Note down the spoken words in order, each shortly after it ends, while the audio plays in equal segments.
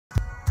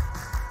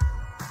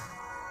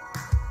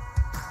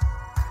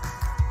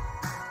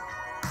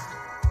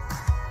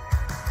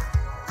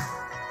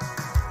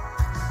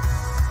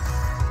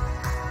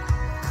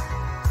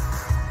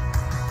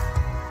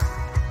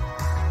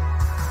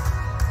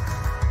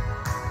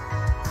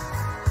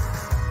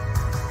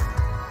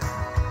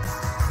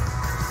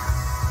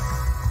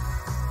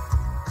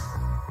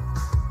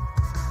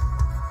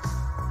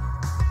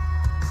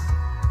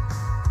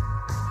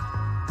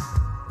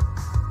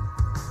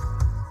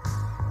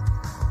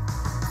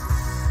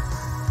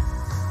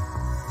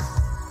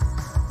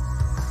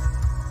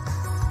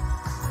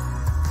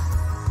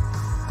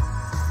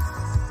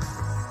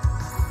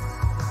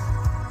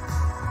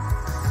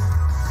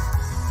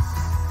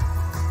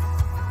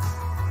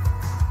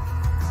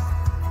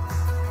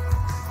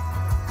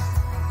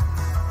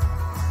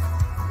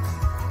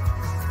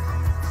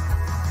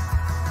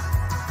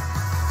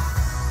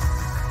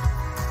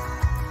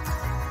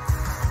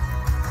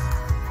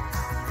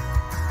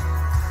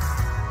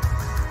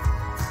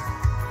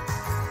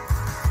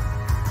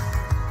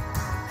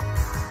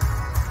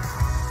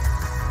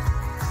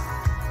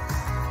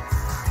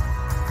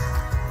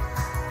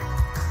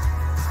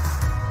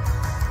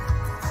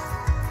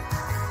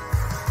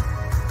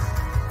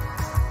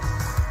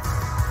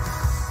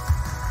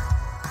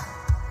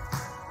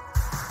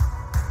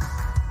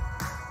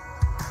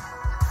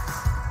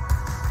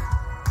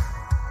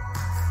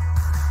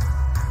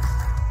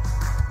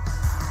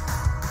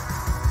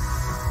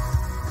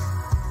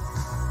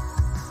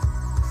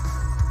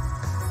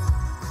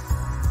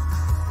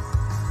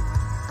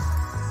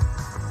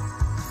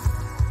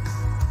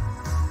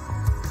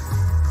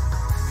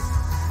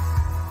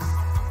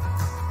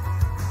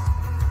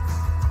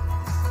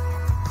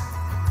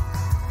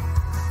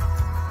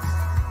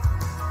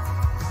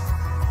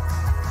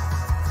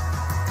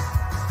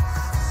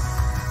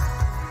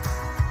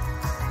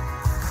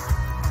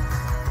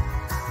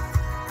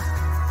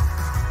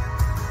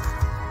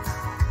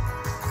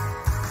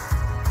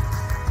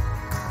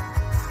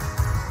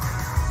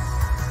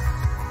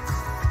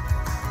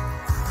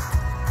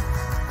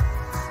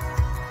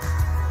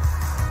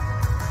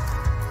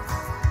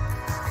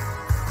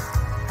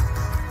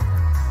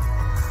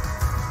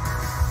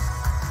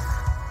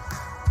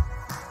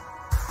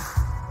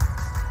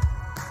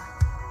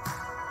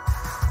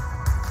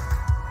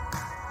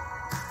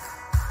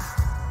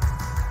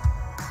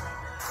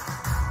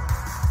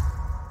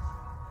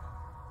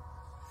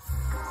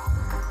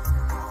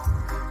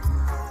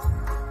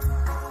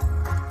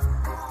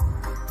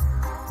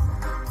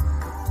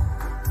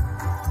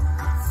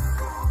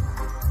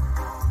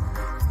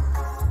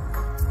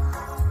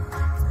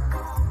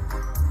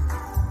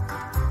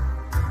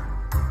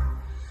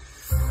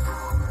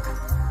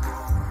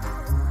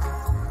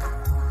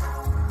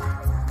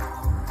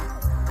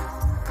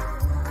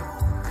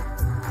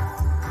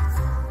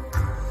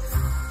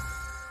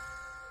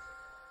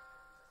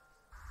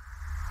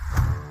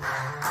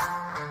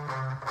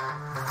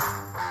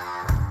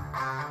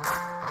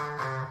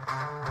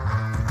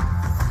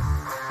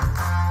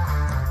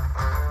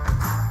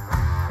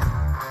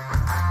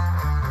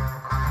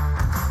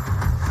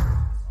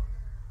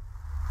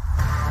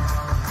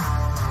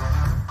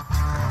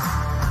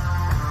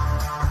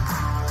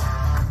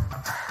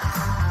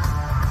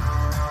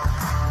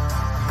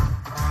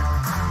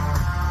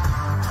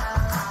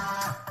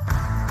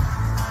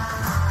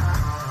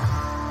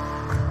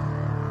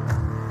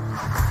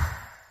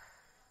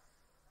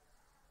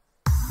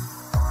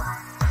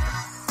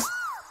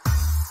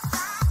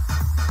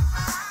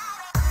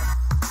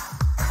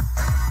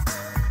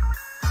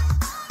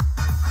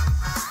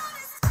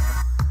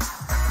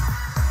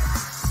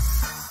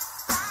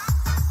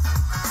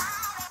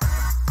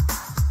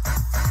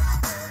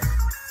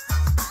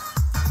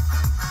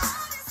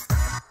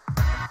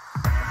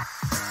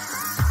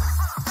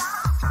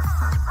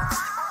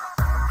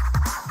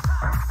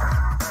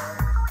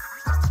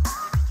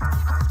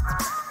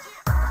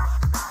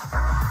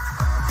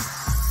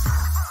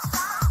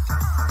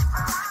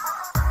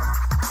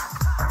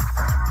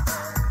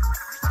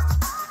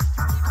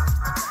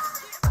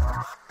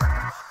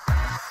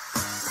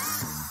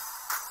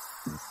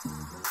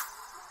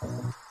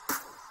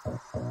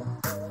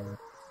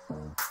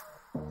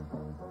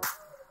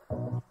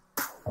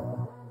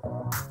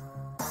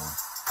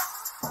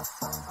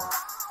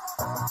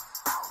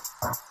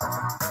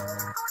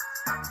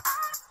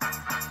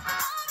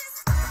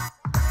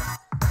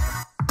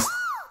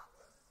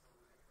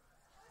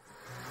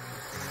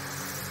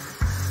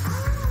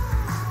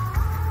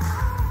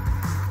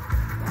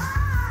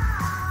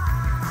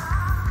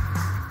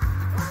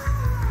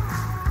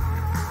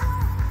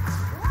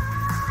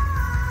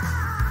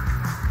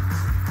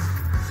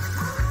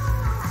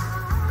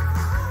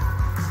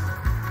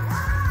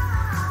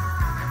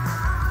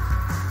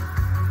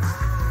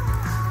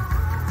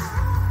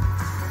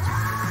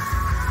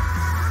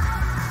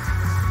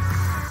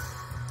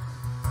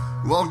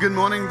Well, good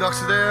morning,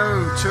 Doxa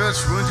Deo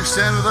Church. Won't you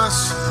stand with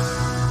us?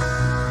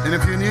 And if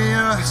you're new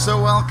here, so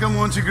welcome.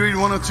 Won't you greet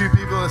one or two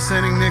people that are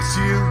standing next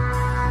to you?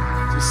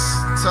 Just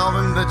tell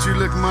them that you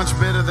look much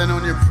better than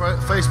on your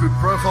Facebook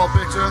profile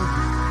picture.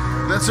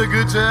 That's so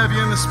good to have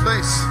you in this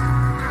place.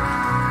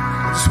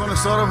 I just want to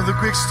start off with a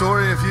quick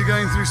story. If you're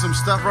going through some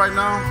stuff right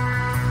now,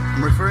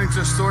 I'm referring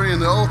to a story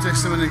in the Old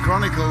Testament in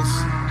Chronicles.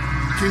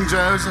 King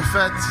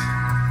Jehoshaphat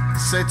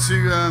said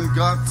to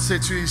God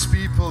said to his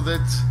people that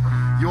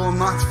you will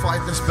not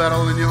fight this battle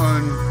on your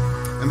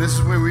own. And this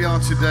is where we are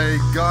today.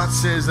 God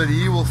says that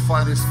He will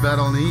fight this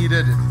battle, and He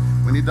did it.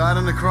 When He died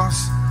on the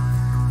cross,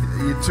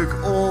 He took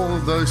all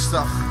those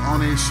stuff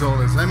on His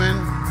shoulders. Amen?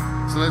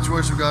 So let's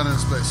worship God in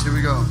this place. Here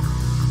we go.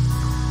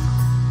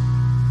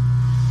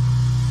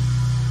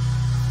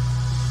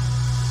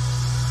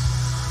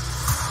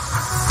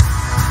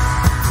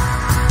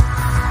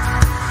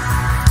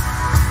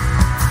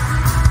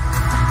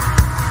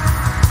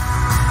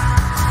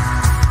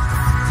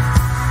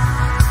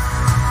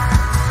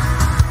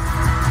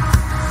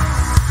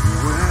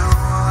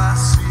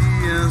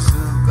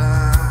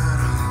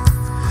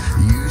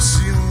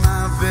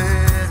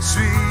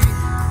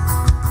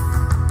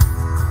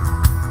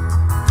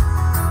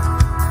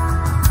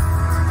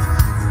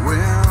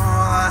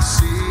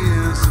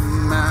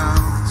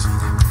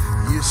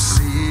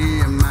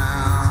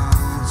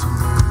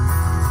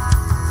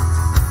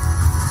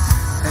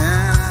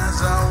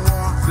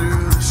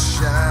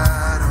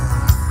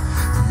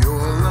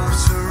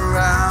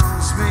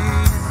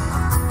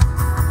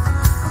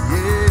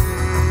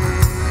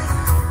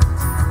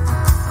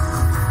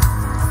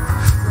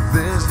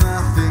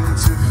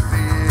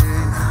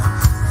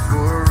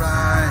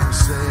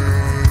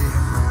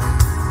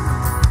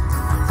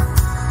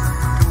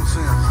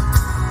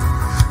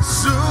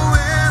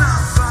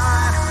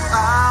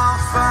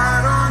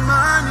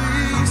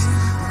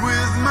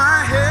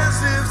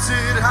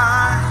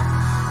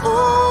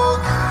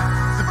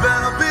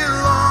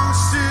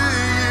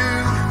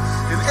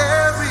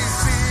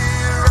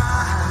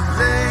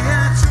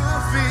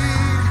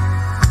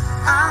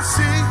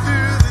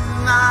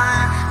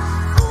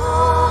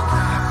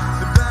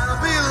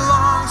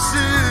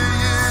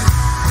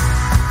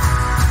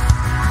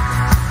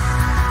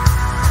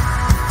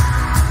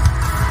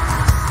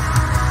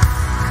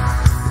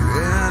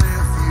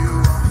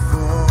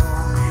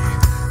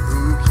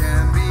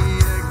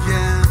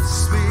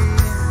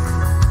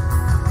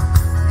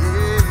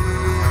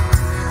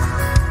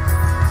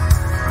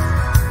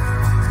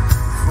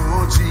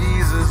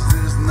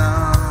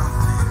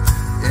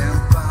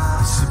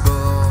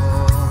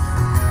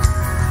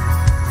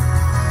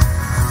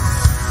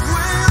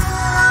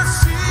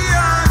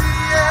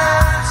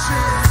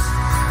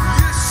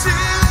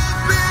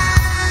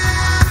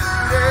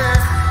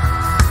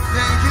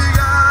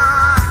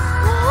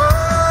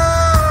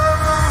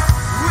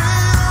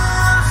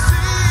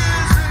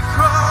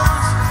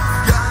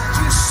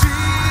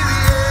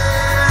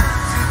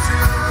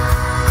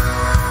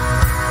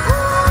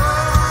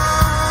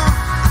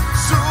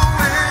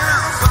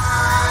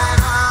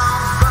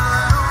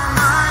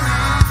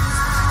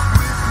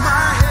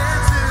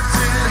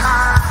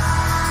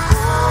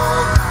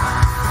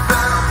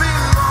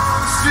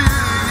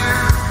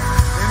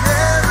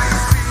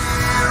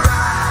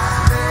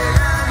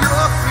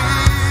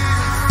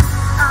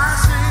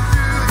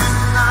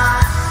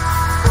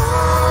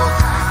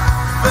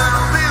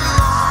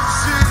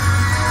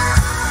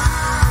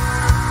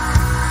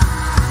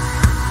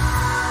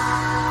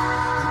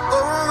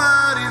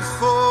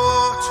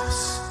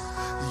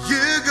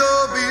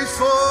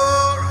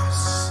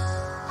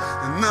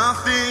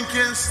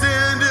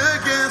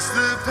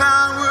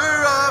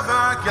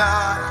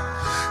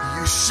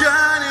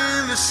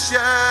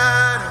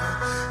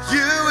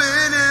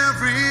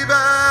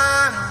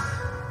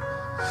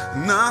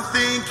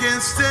 Nothing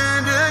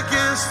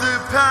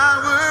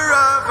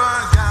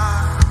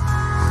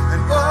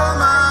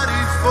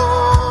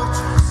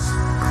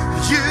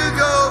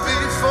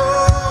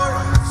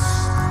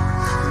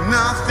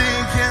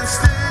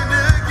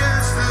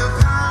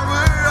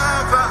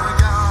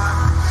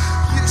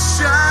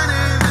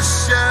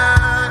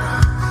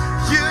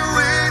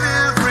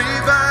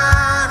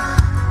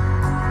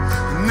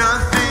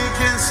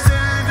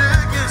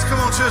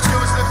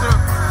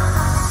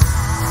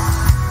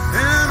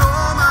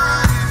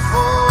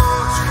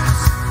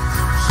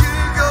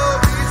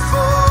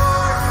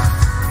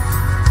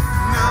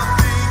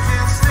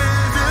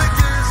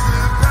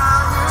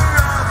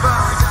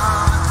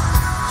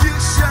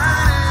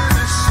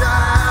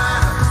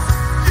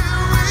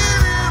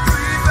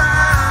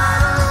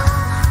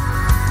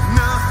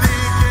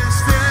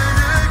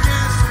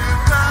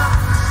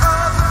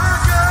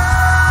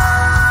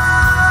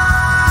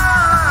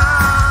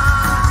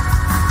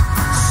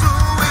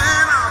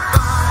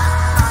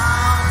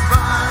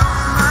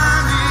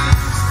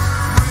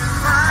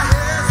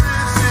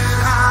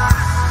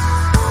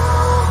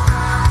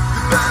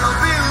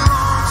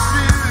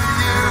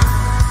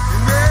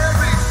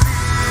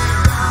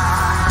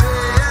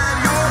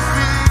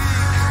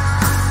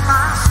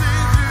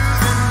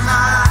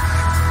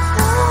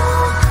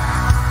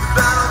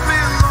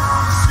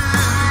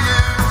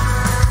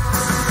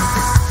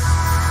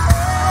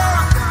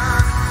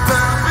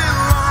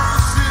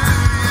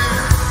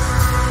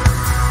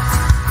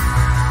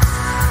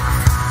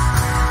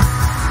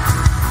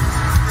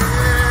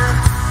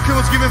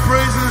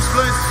praise in this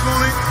place this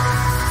morning.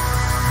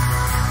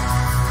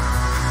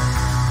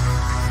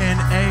 And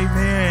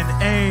amen,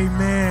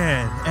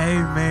 amen,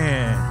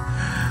 amen.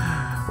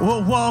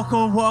 Well,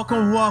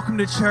 welcome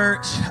to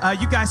church.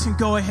 You guys can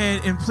go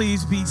ahead and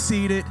please be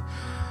seated.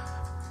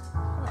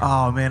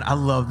 Oh, man, I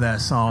love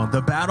that song.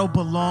 The battle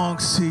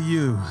belongs to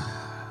you.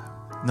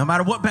 No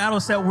matter what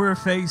battles that we're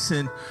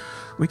facing,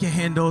 we can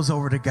hand those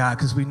over to God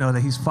because we know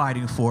that he's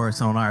fighting for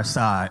us on our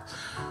side.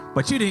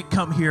 But you didn't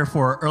come here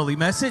for an early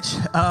message.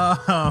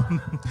 My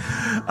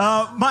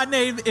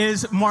name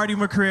is Marty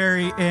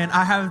McCrary, and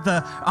I have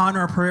the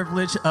honor and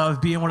privilege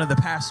of being one of the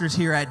pastors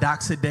here at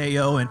Doxa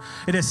Deo, and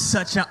it is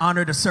such an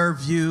honor to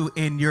serve you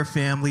and your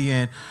family.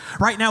 And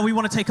right now, we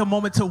want to take a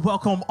moment to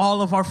welcome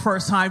all of our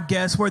first-time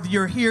guests, whether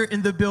you're here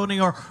in the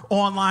building or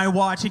online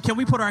watching. Can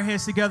we put our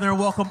hands together and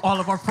welcome all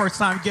of our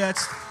first-time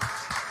guests?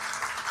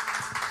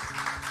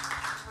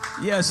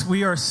 Yes,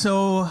 we are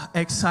so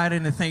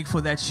excited and thankful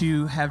that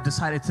you have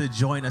decided to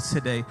join us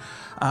today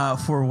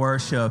for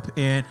worship.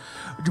 And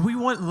we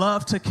would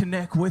love to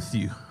connect with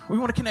you. We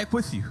want to connect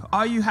with you.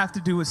 All you have to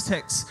do is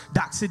text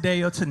Doxa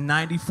Deo to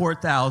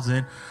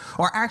 94,000.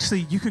 Or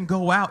actually, you can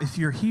go out if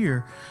you're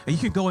here, and you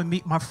can go and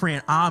meet my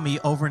friend Ami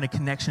over in the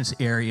connections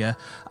area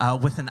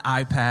with an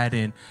iPad.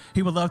 And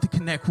he would love to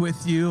connect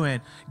with you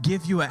and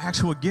give you an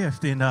actual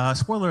gift. And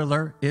spoiler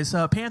alert, it's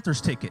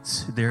Panthers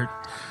tickets. They're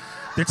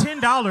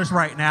 $10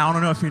 right now. I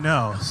don't know if you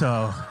know,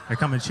 so they're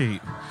coming cheap.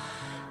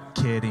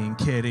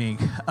 Kidding.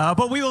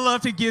 But we would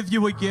love to give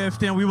you a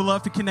gift, and we would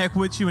love to connect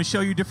with you and show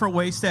you different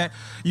ways that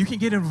you can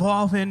get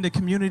involved in the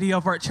community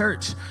of our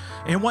church.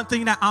 And one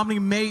thing that Omni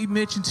may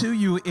mention to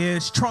you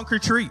is trunk or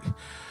treat.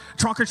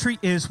 Trunk or treat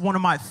is one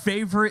of my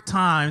favorite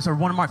times, or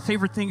one of my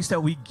favorite things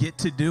that we get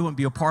to do and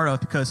be a part of,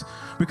 because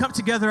we come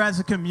together as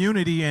a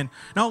community, and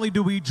not only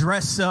do we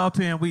dress up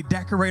and we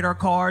decorate our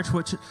cars,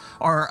 which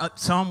are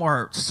some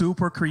are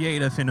super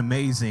creative and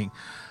amazing,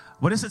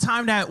 but it's a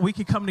time that we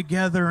can come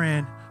together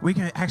and we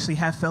can actually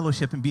have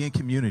fellowship and be in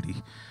community.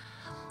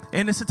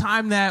 And it's a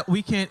time that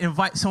we can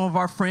invite some of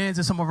our friends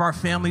and some of our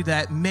family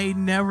that may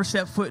never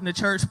set foot in the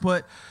church,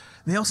 but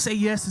they'll say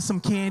yes to some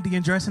candy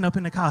and dressing up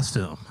in a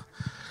costume.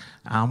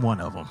 I'm one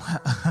of them.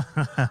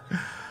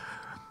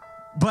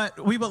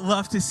 But we would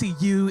love to see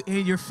you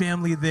and your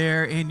family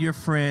there and your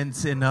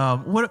friends. And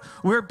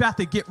we're about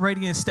to get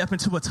ready and step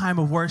into a time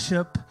of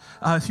worship.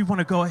 If you want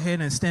to go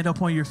ahead and stand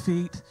up on your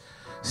feet,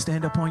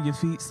 stand up on your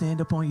feet,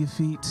 stand up on your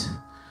feet.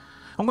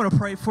 I'm going to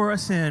pray for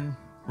us, and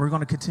we're going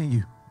to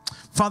continue.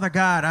 Father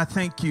God, I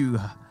thank you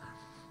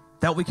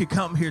that we could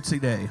come here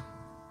today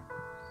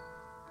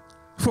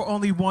for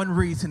only one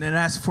reason, and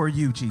that's for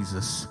you,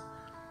 Jesus.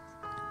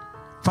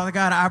 Father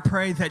God, I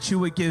pray that you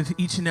would give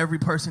each and every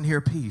person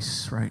here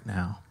peace right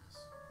now.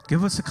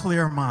 Give us a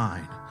clear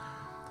mind.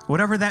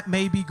 Whatever that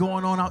may be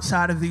going on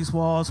outside of these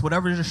walls,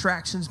 whatever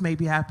distractions may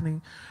be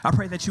happening, I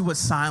pray that you would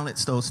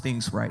silence those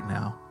things right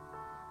now.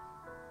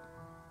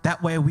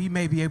 That way we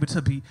may be able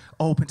to be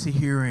open to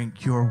hearing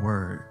your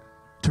word,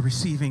 to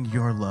receiving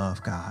your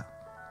love, God.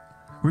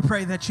 We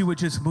pray that you would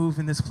just move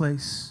in this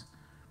place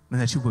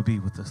and that you would be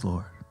with us,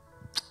 Lord.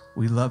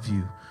 We love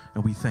you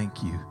and we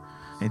thank you.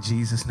 In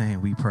Jesus'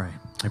 name we pray.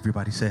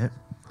 Everybody say it.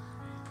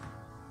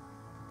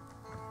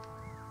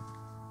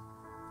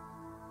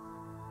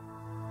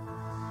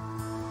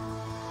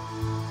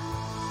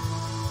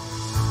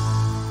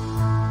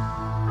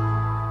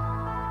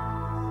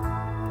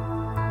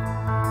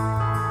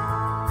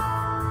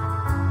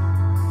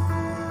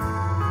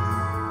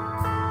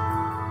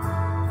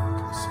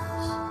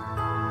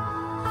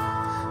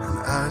 And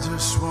I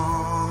just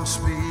want to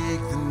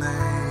speak the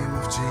name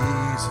of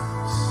Jesus.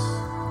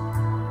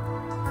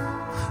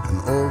 And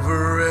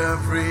over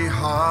every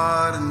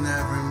heart and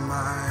every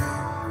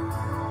mind,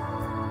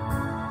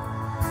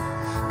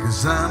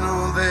 'cause I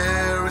know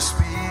there is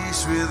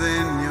peace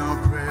within your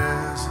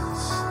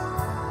presence.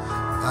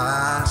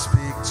 I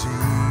speak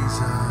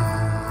Jesus.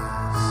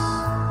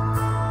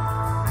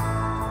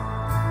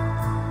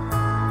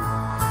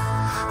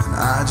 And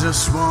I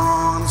just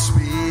want to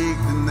speak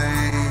the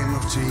name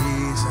of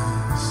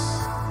Jesus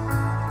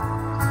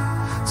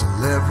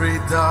till every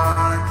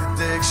dark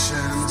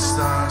addiction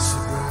starts to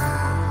break.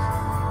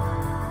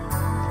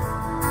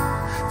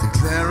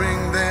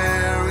 Declaring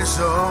there is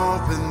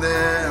hope and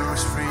there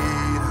is freedom.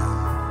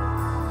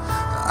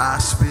 I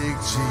speak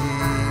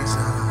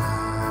Jesus.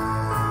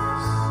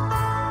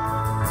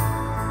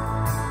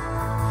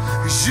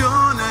 'Cause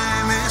your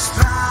name is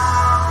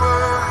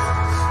power.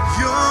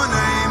 Your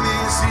name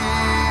is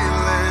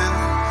healing.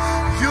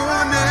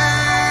 Your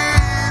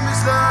name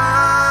is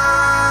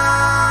love.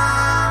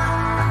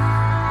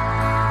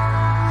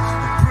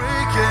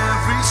 Break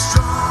every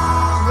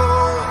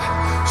stronghold.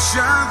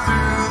 Shine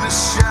through the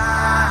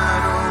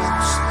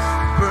shadows.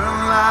 Burn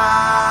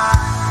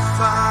like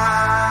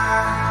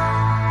fire.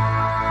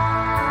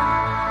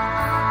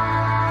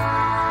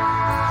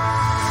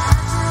 I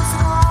just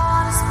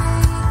wanna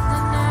speak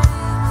the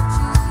name of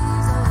Jesus.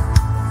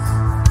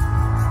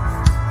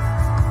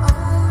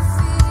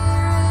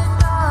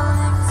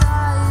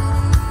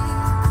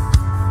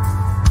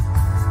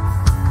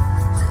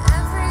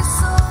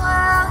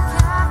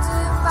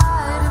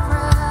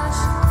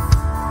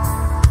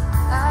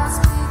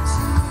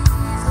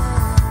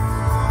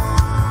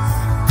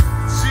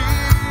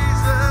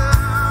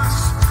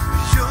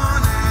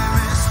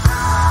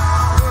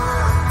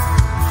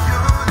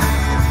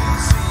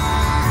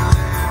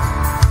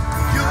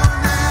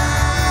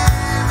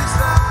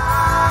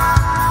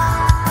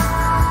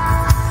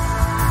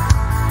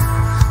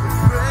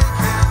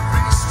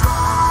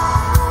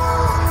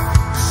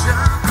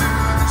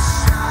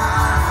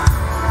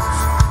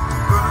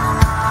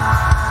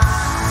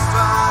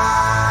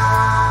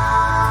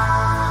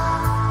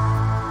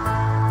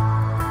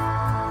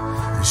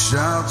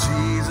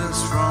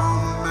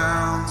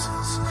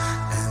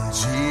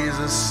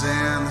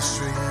 the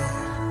street.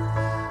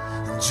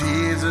 And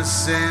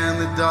Jesus in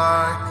the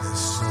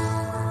darkness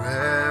over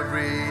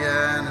every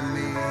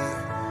enemy.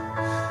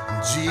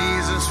 And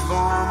Jesus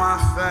for my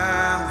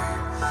family,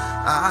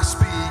 I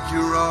speak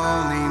your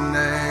only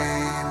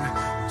name,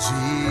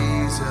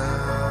 Jesus.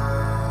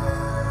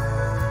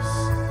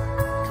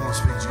 Come on,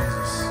 speak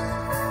Jesus.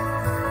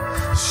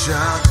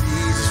 Shout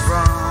Jesus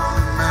from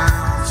the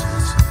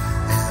mountains,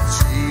 and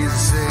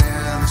Jesus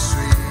in the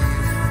street,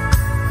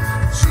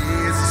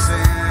 Jesus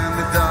in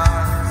the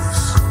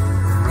darkness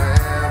over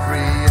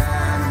every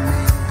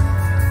enemy,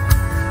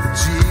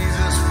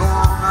 Jesus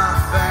for my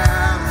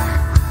family,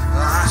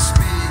 I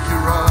speak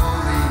your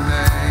holy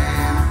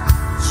name,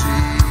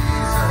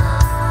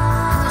 Jesus.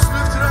 Let's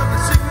lift it up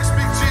and sing, we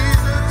speak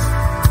Jesus.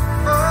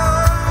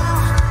 Oh,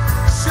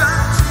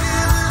 shout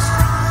Jesus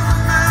from the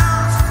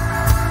mountains,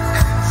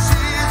 and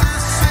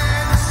Jesus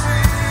in the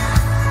street,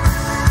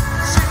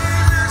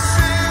 Jesus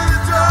in the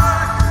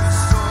darkness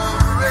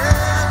over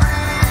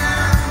every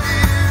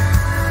enemy,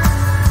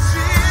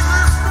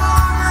 Jesus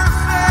for my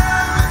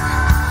family,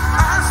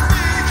 I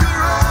speak your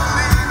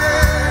holy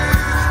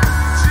name,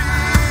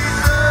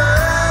 Jesus.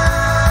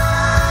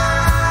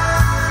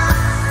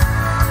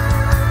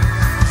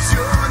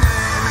 Your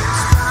name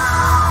is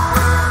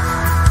power,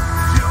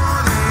 your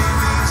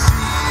name is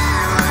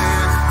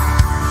healing,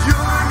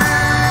 your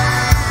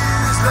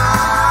name is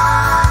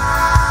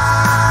life.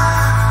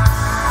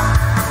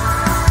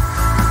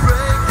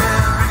 Break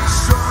every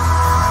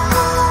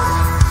stronghold,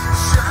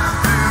 shine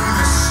through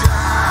the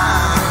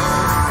shadow,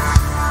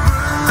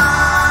 burn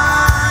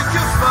like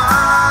a fire.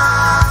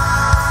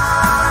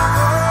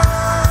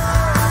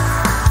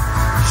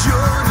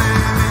 Your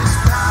name is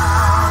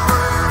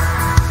power,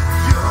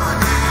 your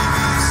name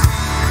is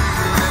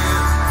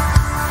healing,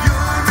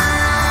 your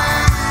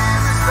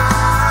name is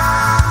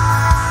life.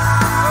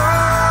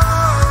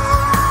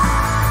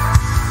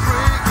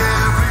 Break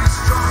every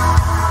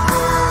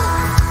stronghold,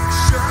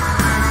 shine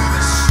through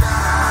the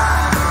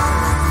shadow,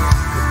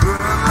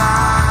 burn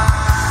like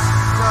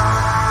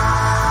fire.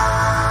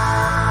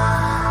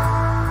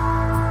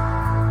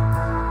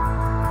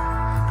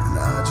 And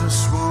I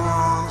just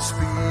want to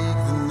speak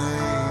the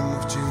name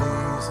of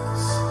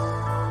Jesus,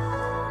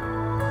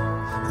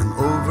 and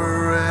over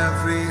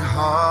every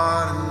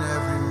heart and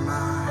every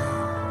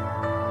mind,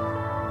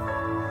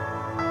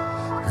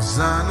 'cause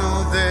I know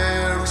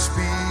there is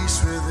peace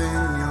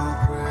within your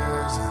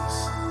presence.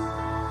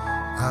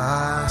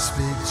 I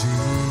speak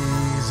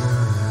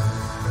Jesus.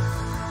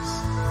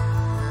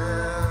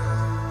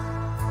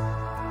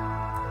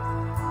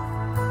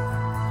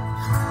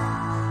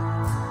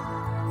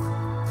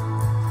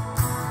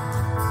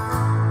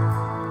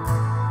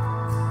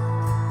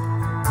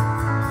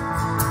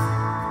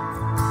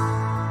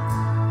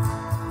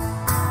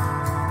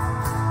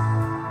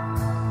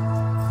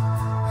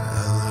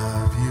 I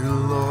love you,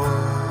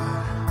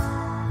 Lord.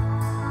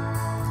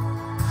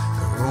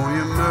 Oh,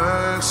 your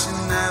mercy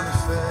never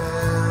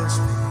fails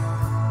me.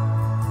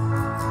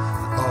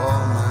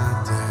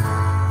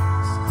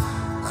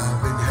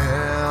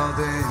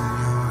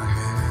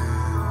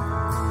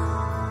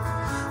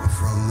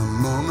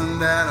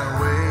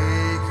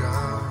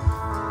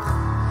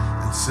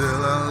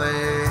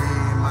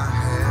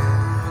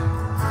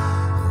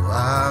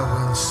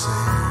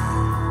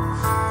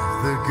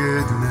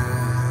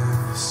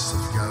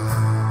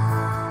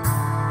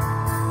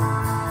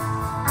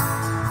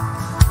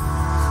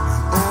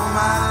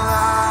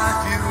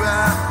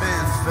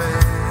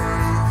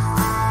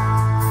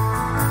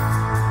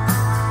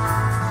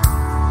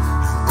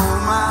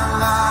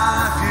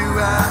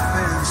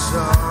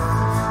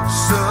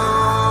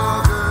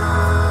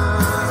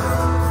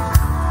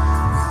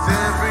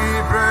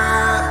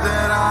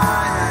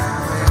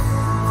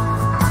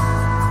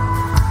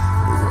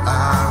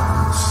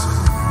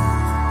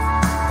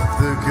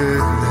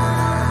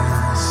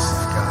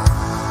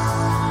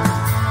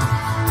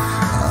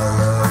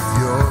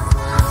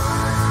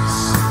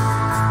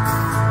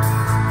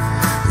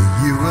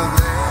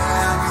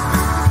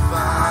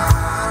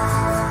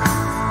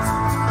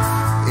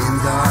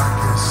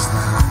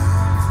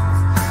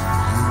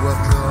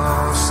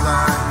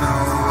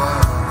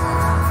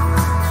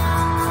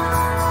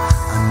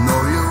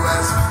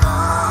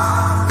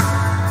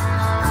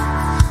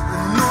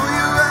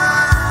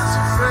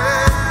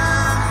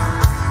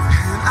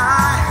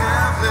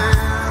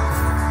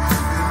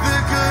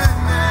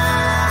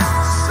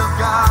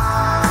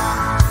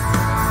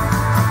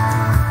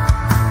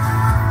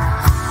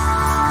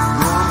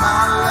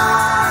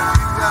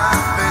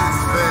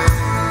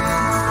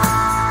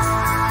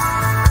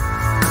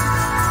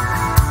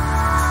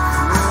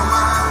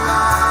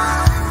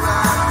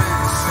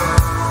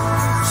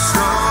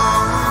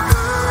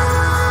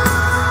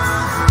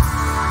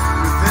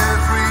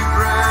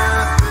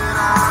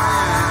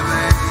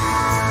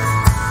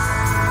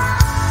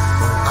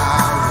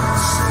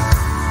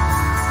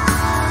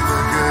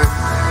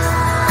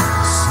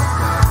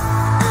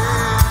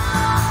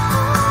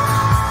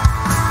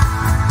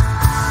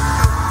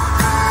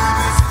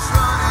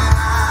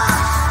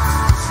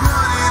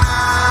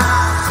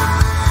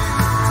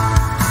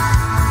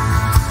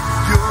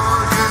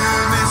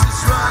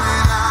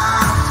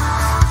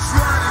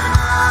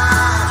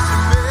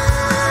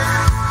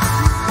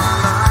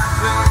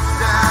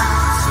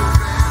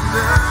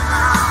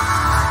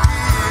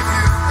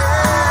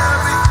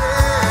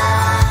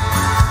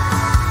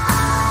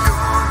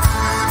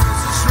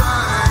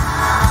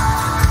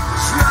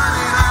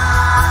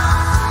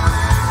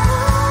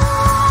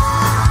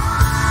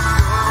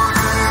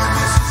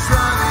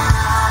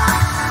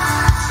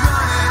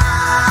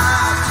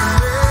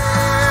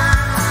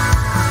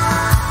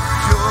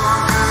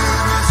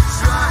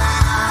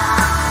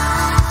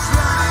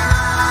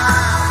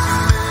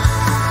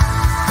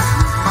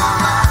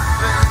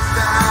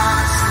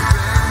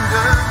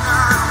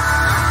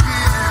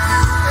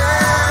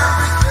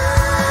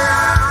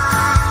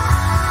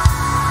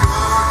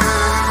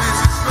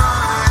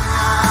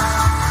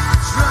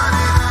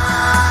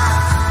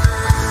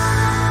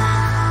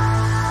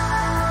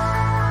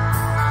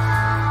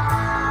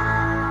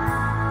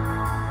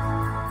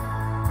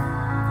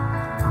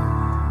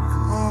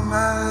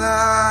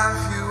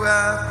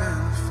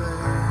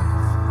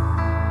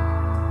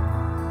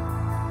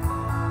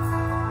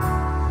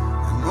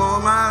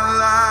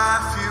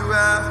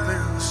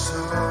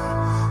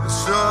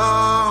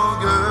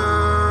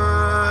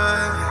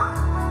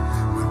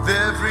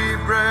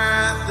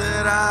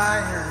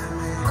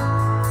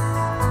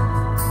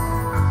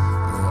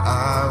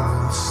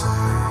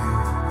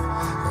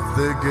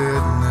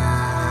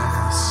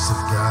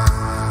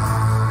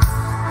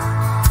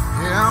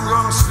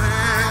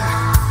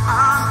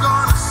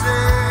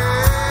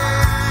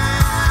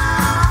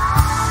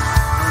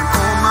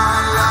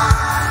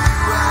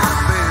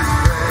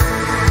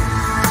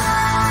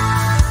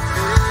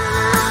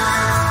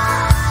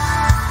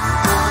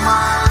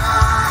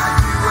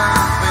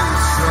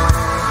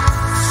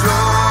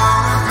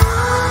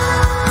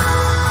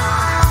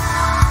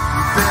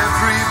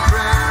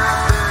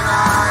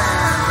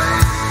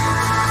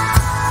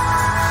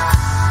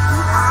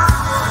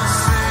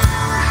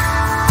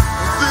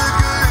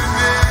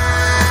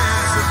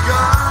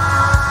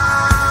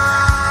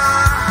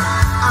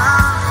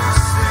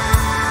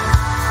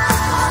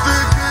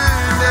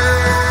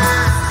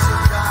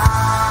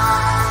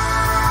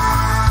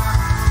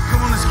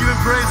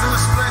 in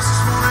this place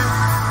this morning.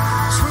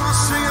 Just want to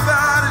sing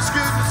about His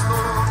goodness,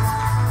 Lord.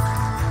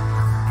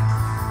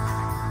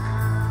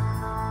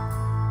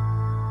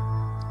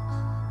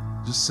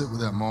 Just sit with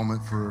that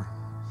moment for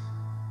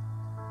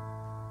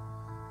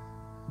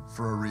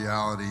a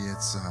reality.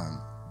 It's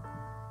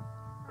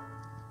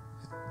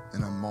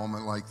in a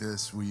moment like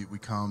this, we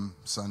come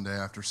Sunday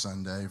after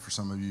Sunday. For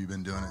some of you, you've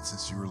been doing it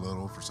since you were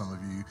little. For some of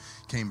you,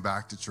 came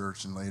back to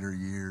church in later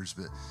years.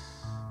 But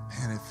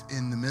man, if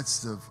in the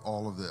midst of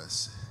all of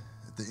this,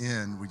 at the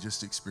end, we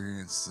just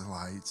experience the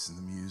lights and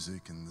the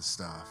music and the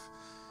stuff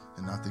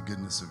and not the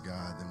goodness of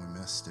God, then we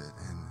missed it.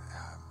 And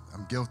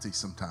I'm guilty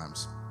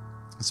sometimes,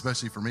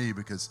 especially for me,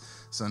 because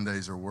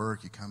Sundays are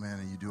work. You come in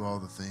and you do all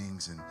the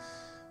things, and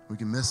we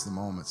can miss the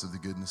moments of the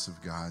goodness of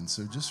God. And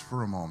so just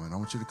for a moment, I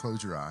want you to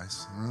close your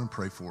eyes. I'm going to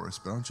pray for us,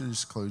 but I want you to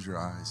just close your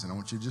eyes, and I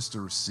want you just to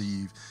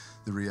receive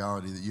the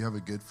reality that you have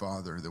a good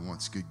Father that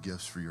wants good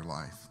gifts for your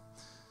life.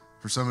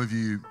 For some of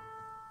you,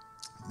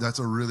 that's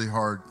a really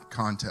hard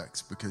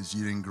context because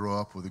you didn't grow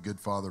up with a good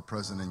Father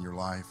present in your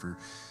life, or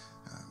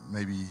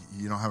maybe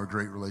you don't have a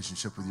great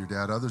relationship with your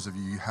dad. Others of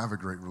you have a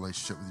great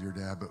relationship with your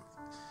dad, but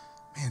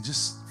man,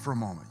 just for a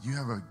moment, you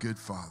have a good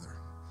Father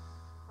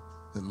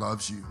that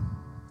loves you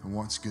and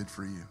wants good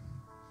for you,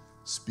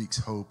 speaks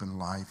hope and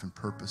life and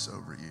purpose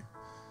over you,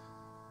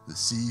 that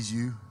sees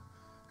you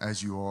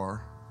as you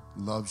are,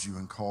 loves you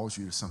and calls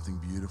you to something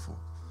beautiful.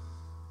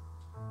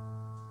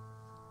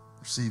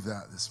 Receive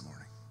that this morning.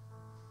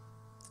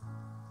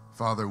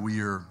 Father,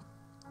 we're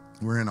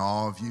in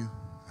awe of you.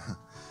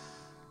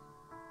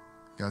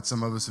 God,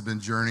 some of us have been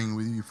journeying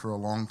with you for a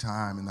long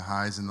time in the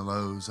highs and the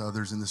lows.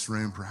 Others in this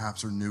room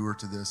perhaps are newer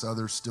to this.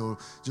 Others still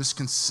just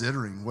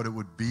considering what it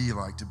would be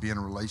like to be in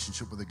a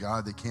relationship with a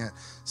God they can't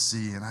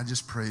see. And I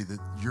just pray that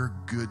your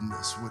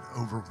goodness would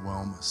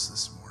overwhelm us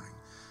this morning.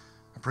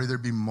 I pray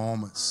there'd be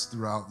moments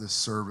throughout this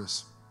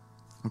service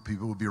where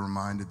people would be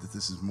reminded that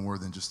this is more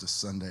than just a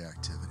Sunday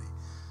activity.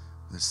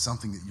 There's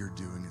something that you're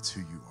doing. It's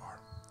who you are.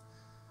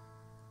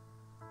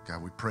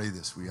 God, we pray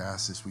this. We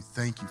ask this. We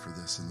thank you for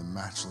this in the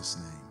matchless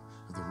name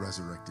of the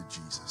resurrected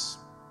Jesus.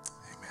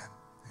 Amen.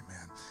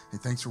 Amen. Hey,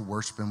 thanks for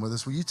worshiping with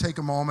us. Will you take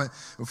a moment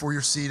before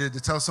you're seated to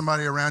tell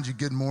somebody around you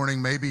good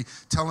morning? Maybe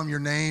tell them your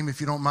name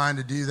if you don't mind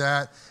to do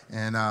that.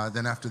 And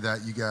then after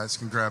that, you guys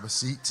can grab a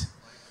seat.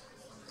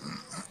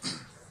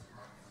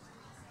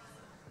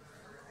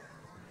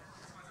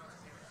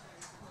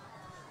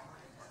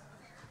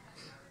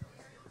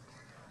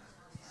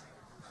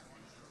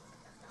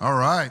 All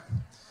right.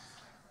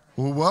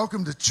 Well,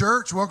 welcome to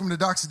church. Welcome to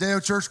Doxa Deo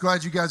Church.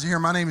 Glad you guys are here.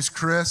 My name is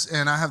Chris,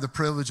 and I have the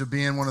privilege of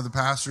being one of the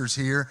pastors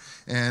here,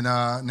 and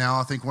now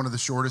I think one of the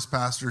shortest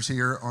pastors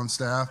here on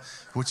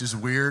staff, which is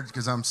weird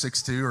because I'm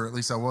 6'2", or at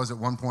least I was at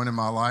one point in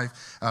my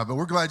life. But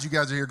we're glad you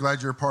guys are here.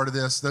 Glad you're a part of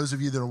this. Those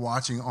of you that are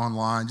watching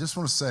online, just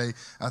want to say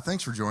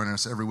thanks for joining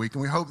us every week,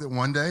 and we hope that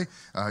one day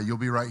you'll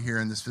be right here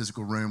in this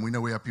physical room. We know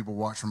we have people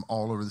watch from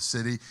all over the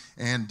city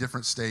and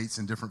different states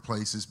and different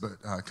places, but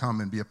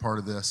come and be a part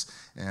of this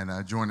and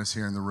join us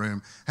here in the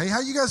room. Hey, how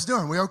you guys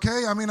doing? We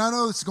okay? I mean, I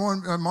know it's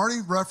going, Marty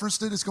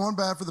referenced it, it's going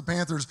bad for the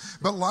Panthers,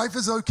 but life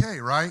is okay,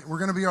 right? We're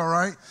going to be all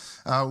right.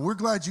 We're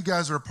glad you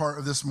guys are a part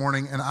of this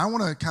morning, and I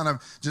want to kind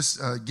of just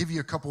give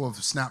you a couple of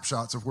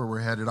snapshots of where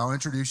we're headed. I'll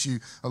introduce you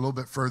a little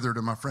bit further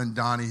to my friend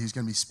Danie, who's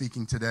going to be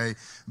speaking today,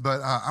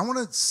 but I want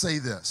to say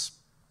this.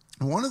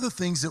 One of the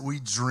things that we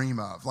dream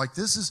of, like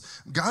this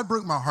is, God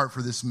broke my heart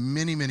for this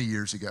many, many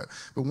years ago,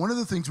 but one of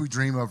the things we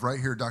dream of right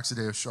here at Doxa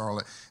Deo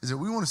Charlotte is that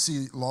we want to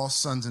see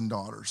lost sons and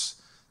daughters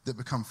that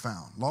become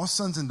found. Lost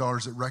sons and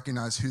daughters that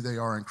recognize who they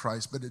are in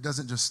Christ, but it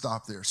doesn't just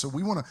stop there. So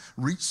we want to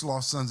reach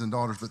lost sons and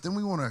daughters, but then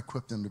we want to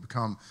equip them to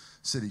become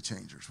city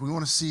changers. We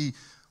want to see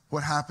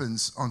what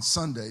happens on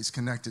Sundays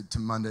connected to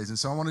Mondays. And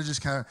so I want to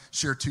just kind of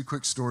share two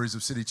quick stories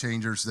of city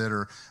changers that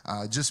are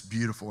just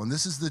beautiful. And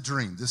this is the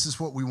dream. This is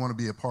what we want to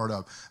be a part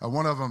of.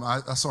 One of them, I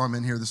saw him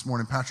in here this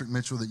morning, Patrick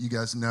Mitchell, that you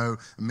guys know,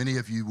 many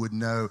of you would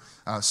know,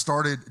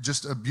 started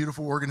just a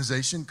beautiful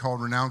organization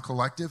called Renowned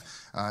Collective,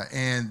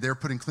 and they're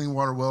putting clean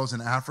water wells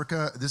in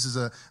Africa. This is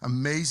an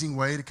amazing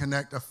way to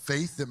connect a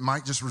faith that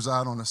might just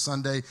reside on a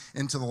Sunday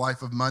into the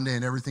life of Monday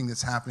and everything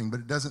that's happening, but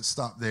it doesn't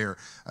stop there.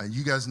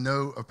 You guys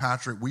know of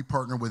Patrick. We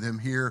partner with him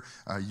here.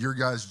 Your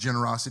guys'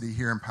 generosity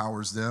here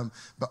empowers them.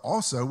 But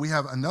also, we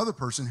have another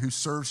person who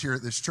serves here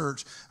at this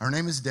church. Her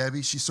name is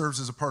Debbie. She serves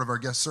as a part of our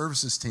guest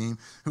services team,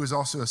 who is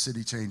also a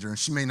city changer. And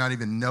she may not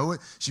even know it.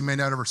 She may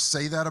not ever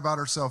say that about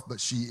herself, but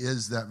she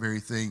is that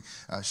very thing.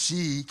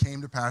 She came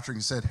to Patrick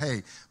and said,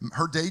 hey,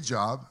 her day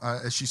job,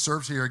 as she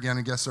serves here again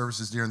in guest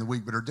services during the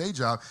week, but her day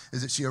job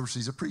is that she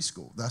oversees a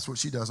preschool. That's what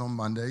she does on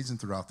Mondays and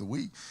throughout the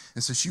week.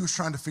 And so she was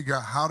trying to figure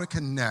out how to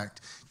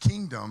connect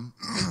kingdom,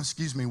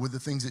 with the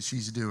things that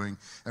she's doing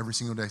every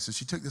single day. So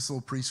she took this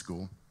little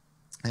preschool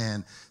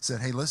and said,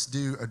 hey, let's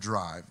do a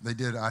drive. They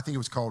did, I think it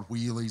was called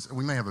Wheelies.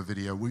 We may have a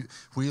video,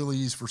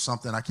 Wheelies for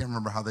something. I can't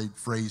remember how they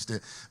phrased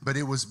it, but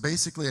it was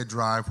basically a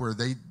drive where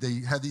they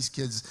had these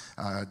kids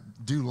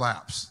do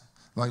laps.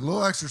 Like a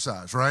little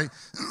exercise, right?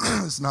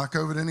 It's not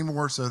COVID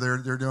anymore, so they're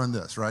doing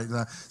this, right?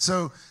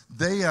 So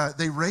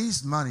they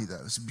raised money,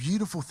 though. It's a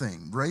beautiful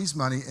thing. Raised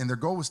money, and their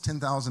goal was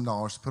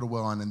 $10,000 to put a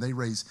well on, and they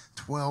raised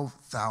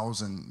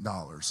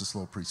 $12,000, this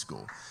little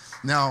preschool.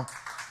 Now,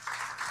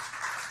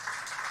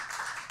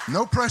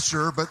 no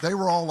pressure, but they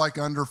were all like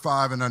under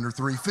 5 and under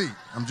 3 feet.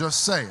 I'm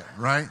just saying,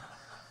 right?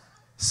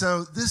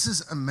 So this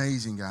is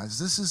amazing, guys.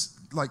 This is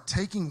like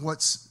taking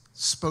what's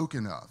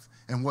spoken of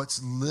and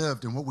what's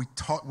lived and what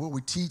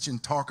we teach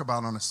and talk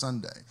about on a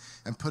Sunday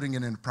and putting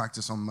it into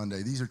practice on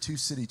Monday. These are two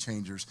city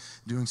changers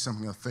doing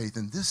something of faith.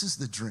 And this is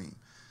the dream,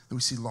 that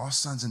we see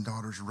lost sons and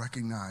daughters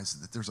recognize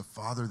that there's a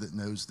Father that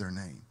knows their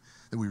name,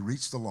 that we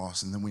reach the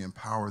lost and then we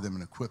empower them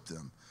and equip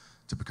them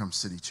to become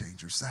city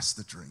changers. That's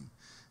the dream.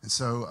 And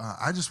so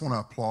I just want to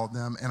applaud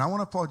them, and I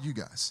want to applaud you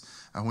guys.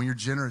 When you're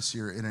generous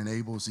here, it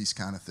enables these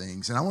kind of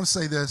things. And I want to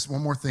say this,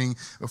 one more thing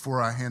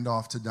before I hand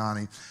off to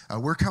Danie.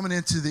 We're coming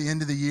into the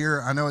end of the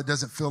year. I know it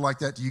doesn't feel like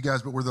that to you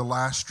guys, but we're the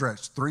last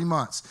stretch, 3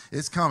 months.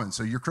 It's coming.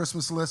 So your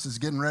Christmas list is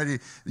getting ready.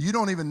 You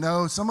don't even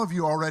know. Some of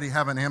you already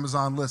have an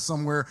Amazon list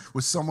somewhere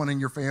with someone in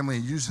your family,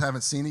 and you just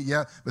haven't seen it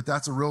yet, but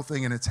that's a real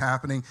thing, and it's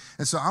happening.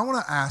 And so I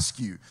want to ask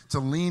you to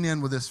lean in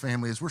with this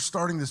family as we're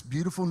starting this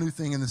beautiful new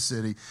thing in the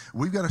city.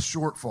 We've got a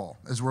shortfall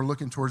as we're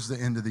looking towards the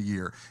end of the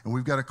year, and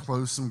we've got to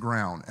close some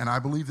ground. And I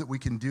believe that we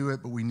can do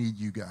it, but we need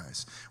you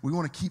guys. We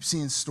want to keep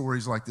seeing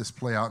stories like this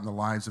play out in the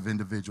lives of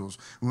individuals.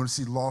 We want to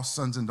see lost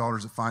sons and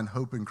daughters that find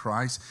hope in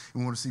Christ,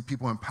 and we want to see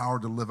people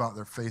empowered to live out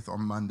their faith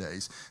on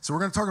Mondays. So we're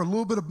going to talk a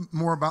little bit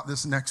more about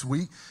this next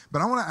week,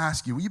 but I want to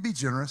ask you, will you be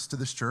generous to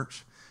this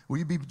church? Will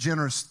you be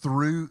generous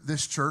through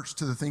this church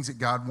to the things that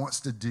God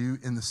wants to do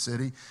in the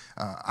city?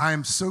 I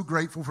am so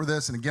grateful for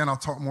this. And again, I'll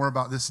talk more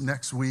about this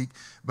next week.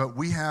 But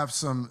we have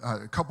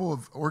a couple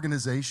of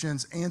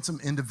organizations and some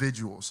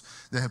individuals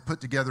that have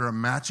put together a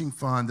matching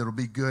fund that'll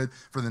be good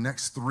for the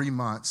next 3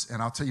 months.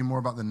 And I'll tell you more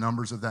about the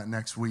numbers of that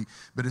next week.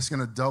 But it's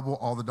going to double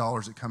all the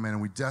dollars that come in.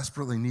 And we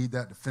desperately need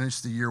that to finish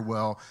the year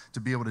well,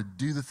 to be able to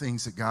do the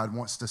things that God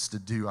wants us to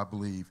do, I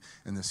believe,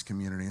 in this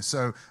community. And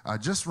so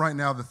just right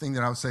now, the thing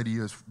that I would say to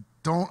you is,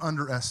 don't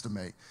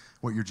underestimate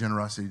what your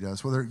generosity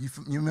does. Whether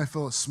you may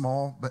feel it's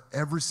small, but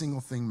every single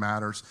thing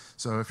matters.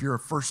 So if you're a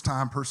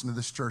first-time person to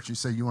this church, you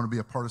say you want to be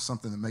a part of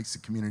something that makes the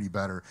community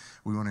better,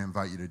 we want to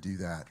invite you to do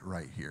that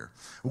right here.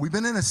 We've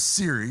been in a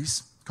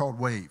series called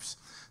Waves,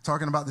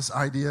 talking about this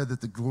idea that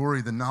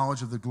the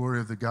knowledge of the glory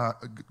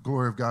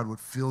of God would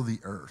fill the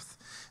earth.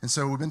 And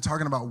so we've been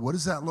talking about what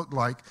does that look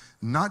like,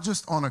 not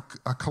just on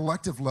a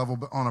collective level,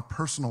 but on a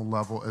personal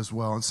level as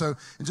well. And so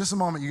in just a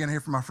moment, you're going to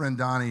hear from my friend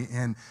Danie.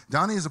 And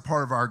Danie is a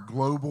part of our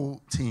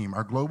global team,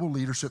 our global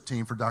leadership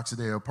team for Doxa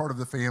Deo, part of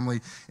the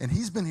family. And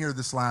he's been here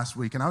this last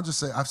week. And I'll just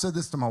say, I've said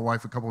this to my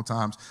wife a couple of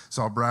times,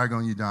 so I'll brag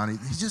on you, Danie.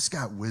 He just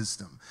got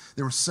wisdom.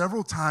 There were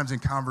several times in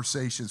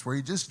conversations where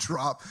he just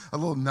dropped a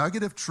little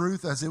nugget of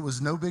truth as it was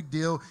no big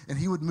deal, and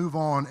he would move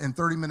on, and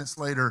 30 minutes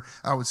later,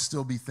 I would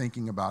still be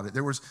thinking about it.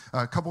 There was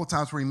a couple of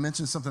times where he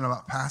mentioned something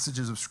about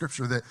passages of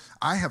Scripture that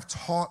I have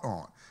taught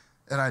on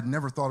that I'd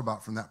never thought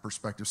about from that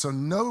perspective. So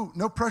no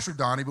pressure,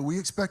 Danie, but we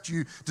expect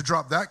you to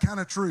drop that kind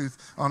of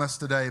truth on us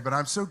today. But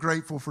I'm so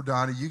grateful for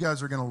Danie. You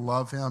guys are going to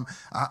love him.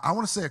 I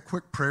want to say a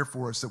quick prayer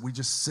for us that we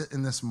just sit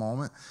in this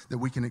moment, that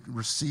we can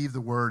receive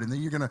the word, and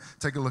then you're going to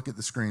take a look at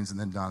the screens, and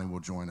then Danie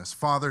will join us.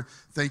 Father,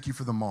 thank you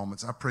for the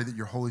moments. I pray that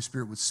your Holy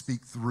Spirit would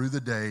speak through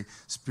the day,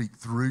 speak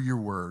through your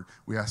word.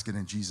 We ask it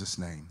in Jesus'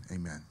 name.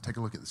 Amen. Take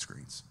a look at the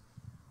screens.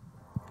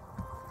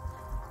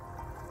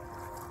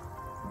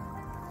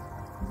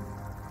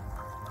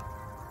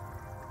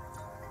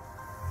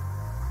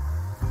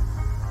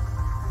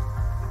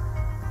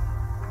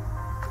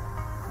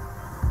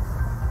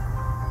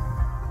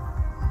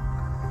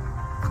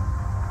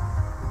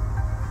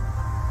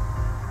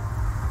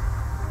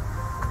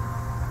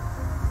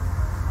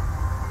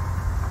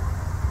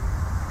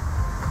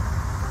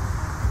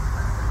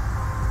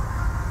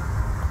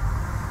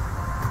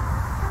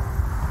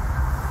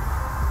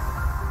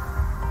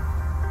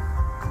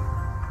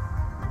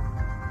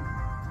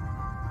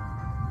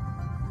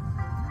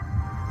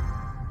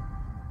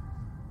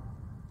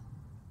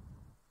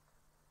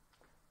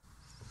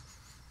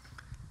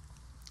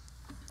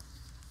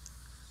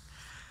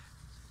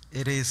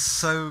 It is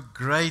so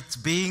great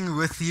being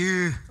with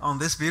you on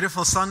this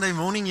beautiful Sunday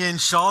morning here in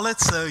Charlotte.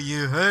 So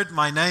you heard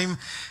my name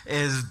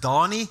is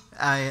Danie.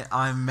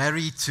 I'm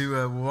married to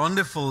a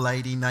wonderful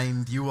lady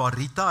named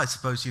Rita. I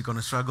suppose you're going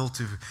to struggle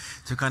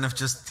to kind of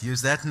just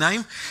use that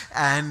name.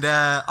 And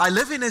I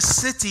live in a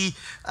city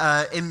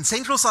in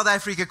central South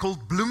Africa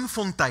called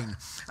Bloemfontein,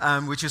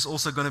 which is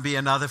also going to be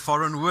another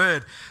foreign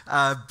word.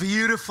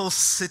 Beautiful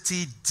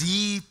city,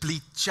 deeply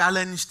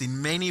challenged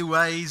in many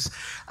ways,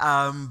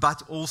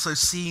 but also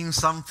seeing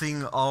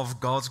something of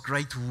God's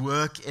great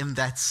work in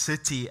that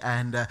city.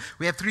 And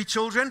we have 3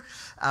 children,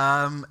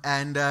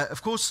 and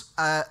of course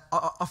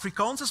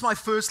Afrikaans is my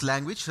first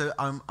language, so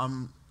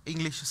I'm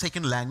English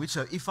second language.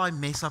 So if I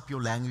mess up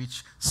your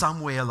language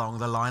somewhere along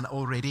the line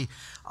already,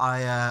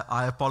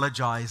 I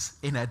apologize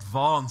in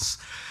advance.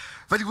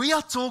 But we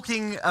are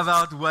talking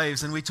about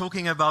waves, and we're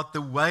talking about the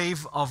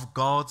wave of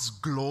God's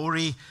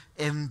glory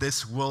in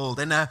this world.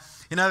 And,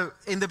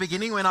 in the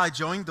beginning when I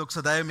joined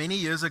Doxa Deo many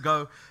years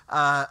ago,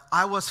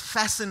 I was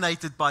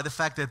fascinated by the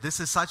fact that this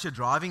is such a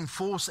driving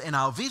force in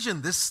our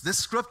vision. This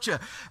scripture,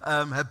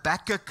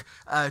 Habakkuk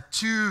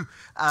 2,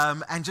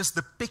 and just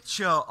the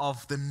picture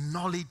of the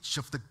knowledge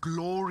of the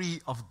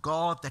glory of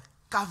God that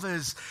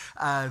covers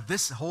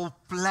this whole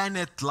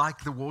planet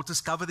like the waters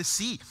cover the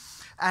sea.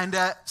 And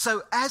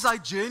so as I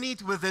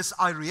journeyed with this,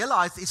 I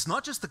realized it's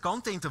not just the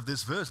content of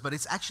this verse, but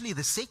it's actually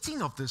the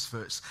setting of this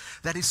verse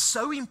that is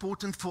so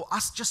important for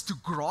us just to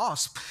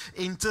grasp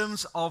in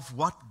terms of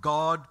what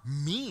God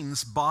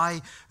means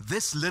by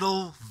this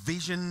little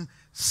vision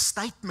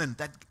statement,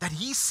 that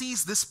he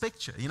sees this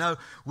picture.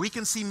 We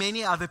can see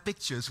many other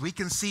pictures. We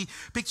can see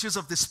pictures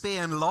of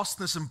despair and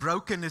lostness and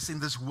brokenness in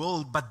this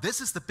world, but this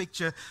is the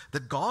picture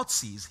that God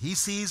sees. He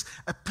sees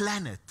a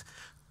planet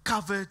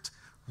covered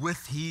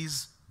with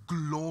his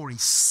glory,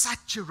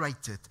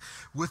 saturated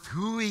with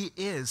who he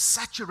is,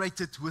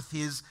 saturated with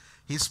his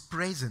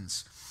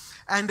presence.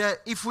 And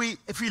if we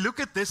look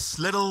at this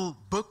little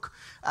book,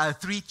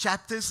 3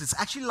 chapters, it's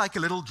actually like a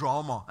little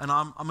drama. And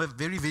I'm a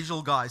very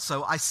visual guy,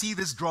 so I see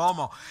this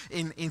drama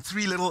in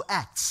 3 little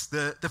acts.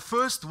 The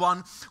first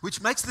one, which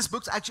makes this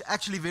book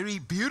actually very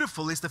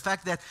beautiful, is the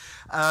fact that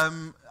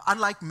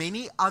unlike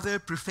many other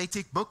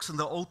prophetic books in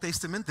the Old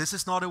Testament, this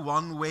is not a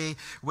one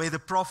where the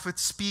prophet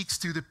speaks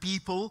to the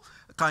people,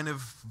 kind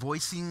of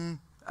voicing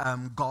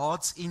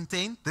God's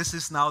intent. This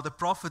is now the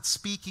prophet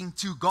speaking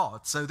to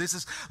God. So this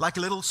is like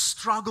a little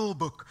struggle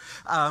book.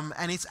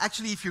 And it's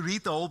actually, if you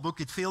read the whole book,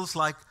 it feels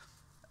like,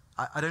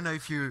 I don't know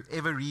if you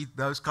ever read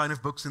those kind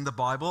of books in the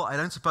Bible. I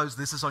don't suppose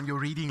this is on your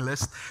reading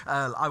list.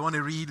 I want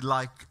to read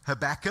like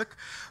Habakkuk.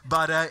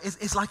 But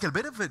it's like a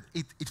bit of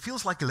it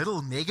feels like a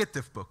little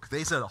negative book.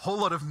 There's a whole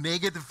lot of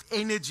negative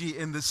energy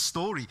in this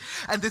story.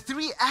 And the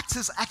 3 acts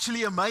is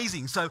actually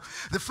amazing. So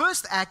the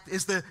first act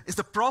is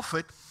the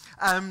prophet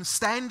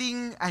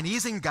standing, and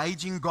he's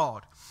engaging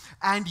God.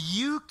 And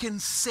you can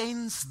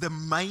sense the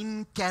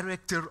main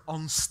character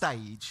on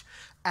stage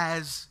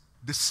as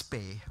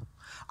despair.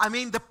 I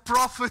mean, the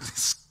prophet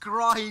is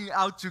crying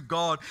out to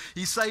God.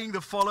 He's saying the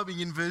following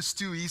in verse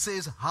 2. He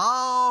says,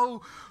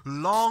 "How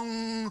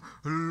long,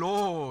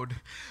 Lord,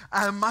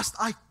 must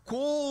I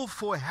call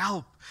for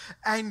help,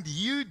 and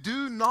you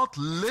do not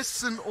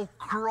listen, or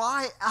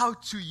cry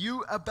out to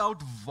you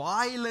about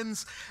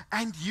violence,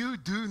 and you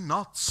do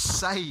not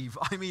save?"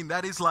 I mean,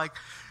 that is like,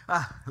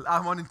 I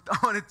want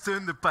to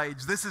turn the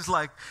page. This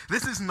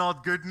is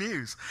not good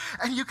news.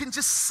 And you can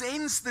just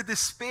sense the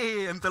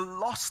despair and the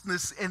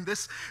lostness in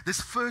this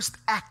first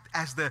act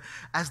as the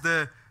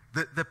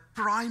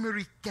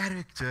primary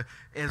character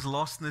is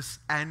lostness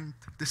and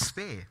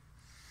despair.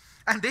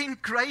 And then,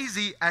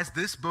 crazy as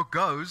this book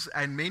goes,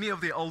 and many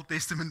of the Old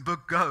Testament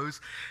book goes,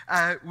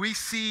 we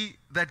see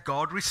that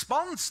God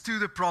responds to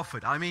the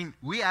prophet. I mean,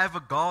 we have a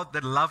God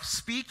that loves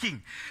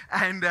speaking.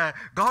 And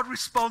God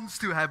responds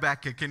to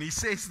Habakkuk, and he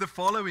says the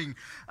following.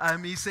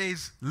 He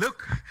says,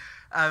 look,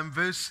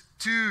 verse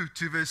 2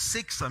 to verse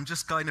 6, I'm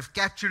just kind of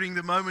capturing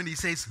the moment. He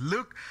says,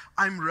 "Look,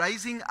 I'm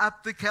raising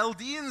up the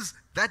Chaldeans,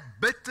 that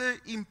bitter,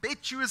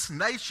 impetuous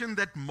nation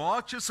that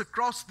marches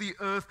across the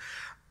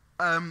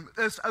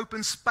earth's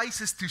open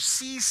spaces to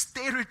seize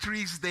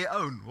territories their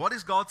own." What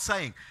is God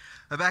saying?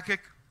 Habakkuk,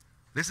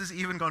 this is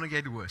even going to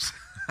get worse.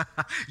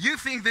 You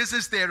think this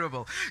is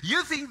terrible.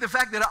 You think the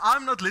fact that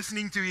I'm not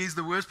listening to you is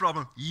the worst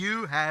problem.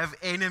 You have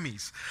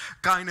enemies.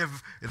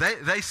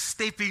 They're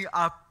stepping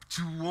up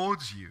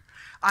towards you.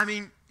 I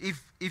mean,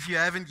 if you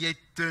haven't yet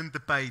turned the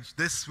page,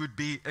 this would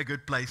be a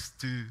good place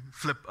to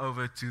flip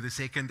over to the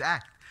second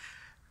act.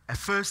 A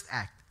first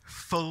act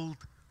filled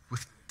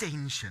with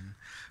tension,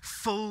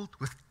 filled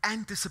with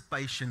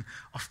anticipation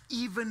of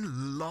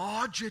even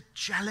larger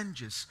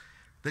challenges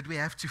that we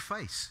have to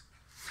face.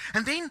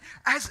 And then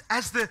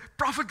as the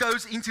prophet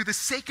goes into the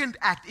second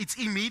act, it's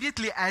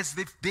immediately as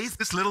if there's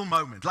this little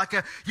moment.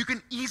 You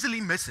can easily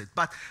miss it.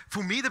 But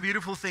for me, the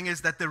beautiful thing is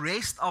that the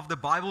rest of the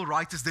Bible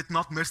writers did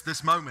not miss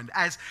this moment.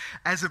 As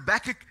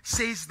Habakkuk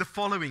says the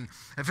following,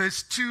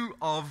 verse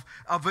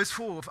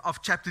 4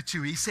 of chapter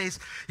 2,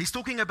 he's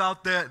talking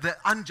about the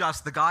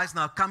unjust, the guys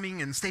now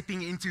coming and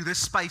stepping into this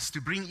space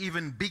to bring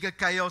even bigger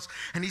chaos.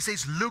 And he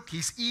says, look,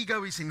 his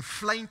ego is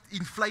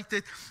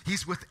inflated.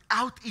 He's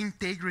without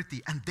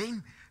integrity. And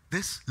then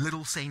this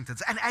little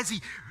sentence. And as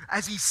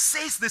he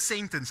says the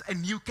sentence, a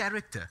new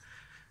character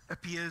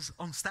appears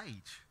on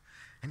stage.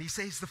 And he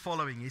says the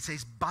following. He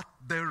says, "But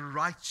the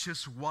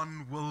righteous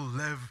one will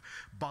live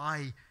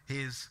by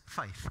his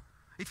faith."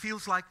 It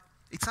feels like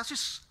it's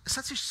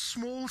such a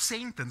small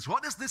sentence.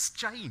 What does this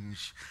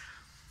change?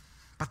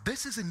 But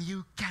this is a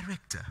new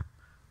character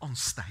on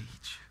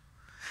stage.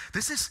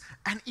 This is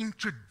an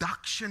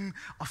introduction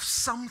of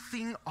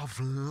something of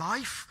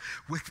life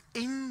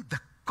within the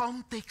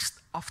context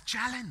of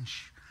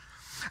challenge.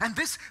 And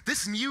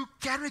this new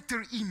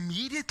character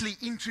immediately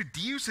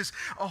introduces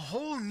a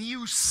whole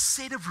new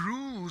set of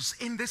rules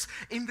in this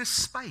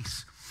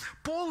space.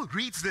 Paul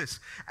reads this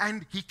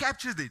and he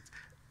captures it.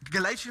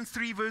 Galatians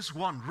 3 verse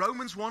 1,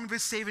 Romans 1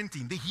 verse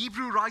 17. The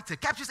Hebrew writer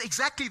captures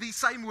exactly these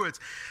same words.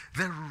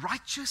 The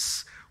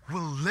righteous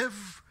will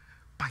live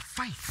by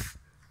faith.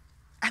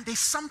 And there's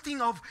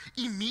something of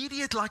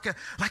immediate, like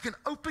an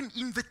open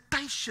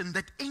invitation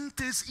that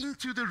enters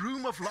into the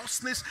room of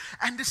lostness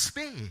and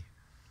despair.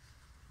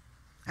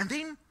 And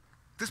then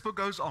this book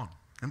goes on,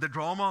 and the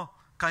drama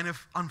kind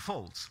of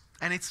unfolds.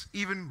 And it's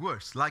even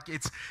worse. Like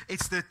it's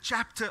the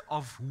chapter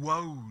of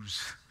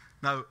woes.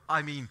 No,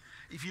 I mean,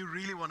 if you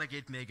really want to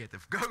get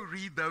negative, go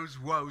read those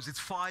woes. It's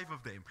 5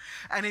 of them.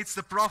 And it's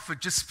the prophet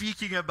just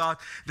speaking about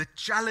the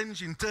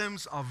challenge in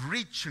terms of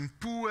rich and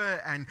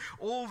poor and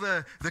all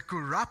the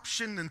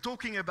corruption, and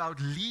talking about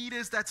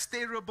leaders that's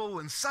terrible,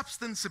 and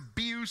substance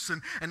abuse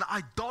and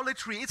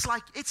idolatry. It's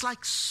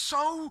like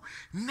so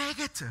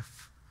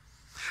negative.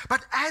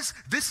 But as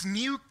this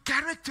new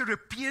character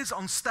appears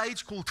on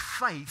stage called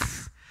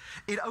Faith,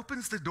 it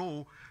opens the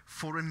door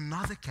for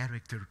another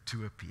character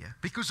to appear.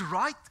 Because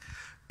right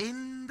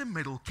in the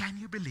middle, can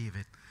you believe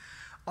it,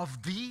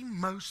 of the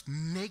most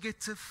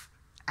negative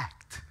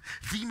act,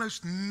 the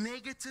most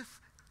negative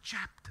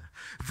chapter,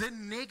 the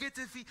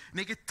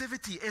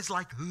negativity is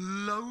like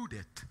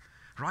loaded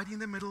right in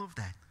the middle of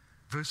that.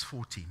 Verse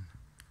 14.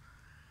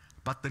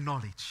 But the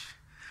knowledge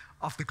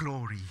of the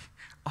glory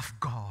of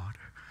God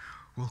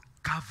will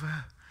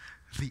cover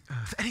the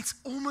earth. And it's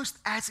almost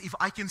as if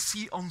I can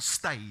see on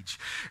stage.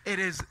 It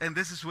is, and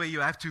this is where you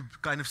have to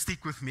kind of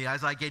stick with me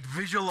as I get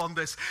visual on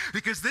this,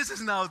 because this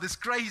is now this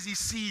crazy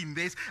scene.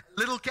 There's a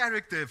little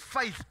character,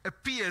 Faith,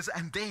 appears,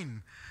 and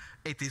then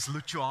it is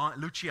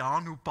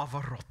Luciano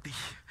Pavarotti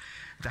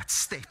that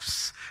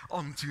steps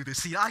onto the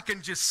scene. I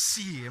can just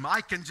see him.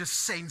 I can just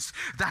sense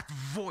that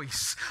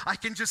voice. I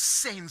can just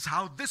sense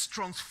how this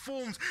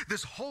transforms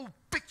this whole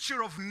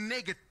picture of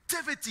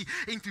negativity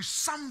into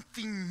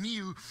something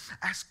new.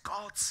 As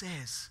God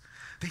says,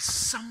 there's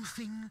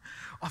something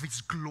of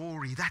His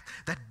glory.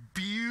 That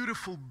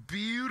beautiful,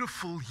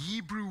 beautiful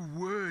Hebrew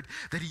word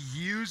that He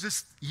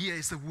uses here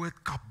is the word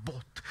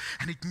kabot,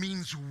 and it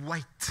means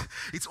weight.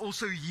 It's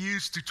also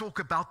used to talk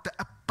about the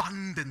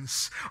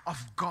abundance of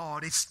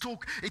God.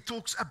 It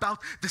talks about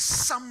the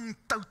sum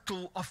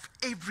total of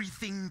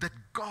everything that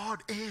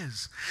God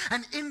is.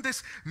 And in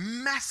this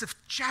massive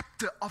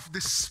chapter of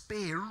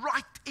despair,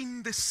 right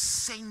in the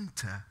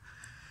center,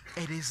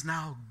 it is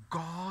now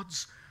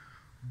God's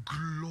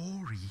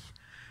glory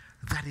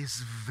that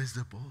is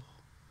visible.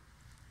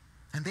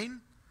 And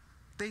then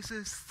there's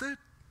a third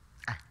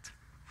act,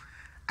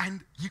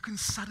 and you can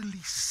suddenly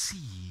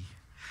see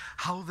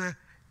how the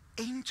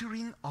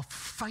entering of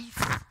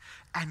faith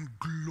and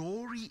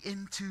glory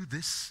into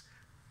this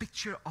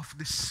picture of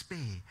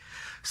despair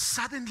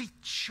suddenly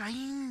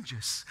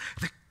changes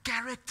the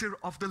character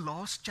of the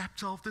last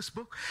chapter of this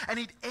book. And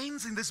it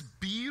ends in this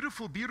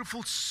beautiful,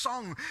 beautiful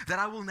song that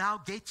I will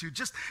now get to,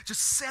 just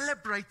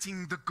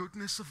celebrating the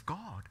goodness of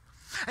God.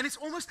 And it's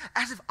almost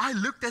as if I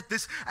looked at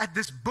this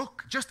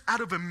book just out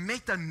of a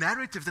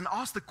meta-narrative and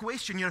asked the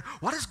question,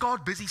 what is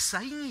God busy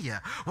saying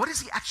here? What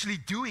is He actually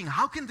doing?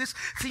 How can this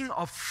thing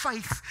of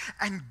faith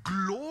and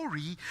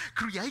glory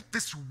create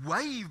this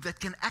wave that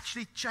can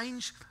actually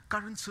change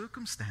current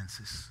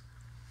circumstances?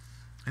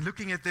 And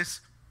looking at this,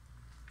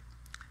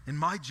 in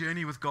my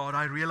journey with God,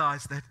 I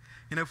realized that,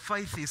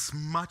 faith is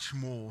much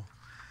more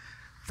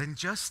than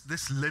just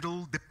this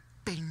little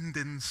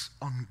dependence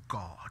on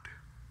God.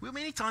 We'll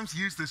many times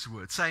use this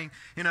word, saying,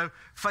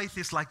 faith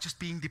is like just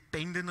being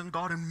dependent on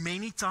God. And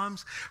many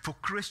times for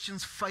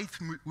Christians, faith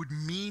would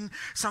mean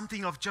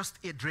something of just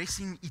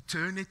addressing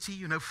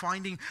eternity,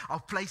 finding our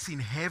place in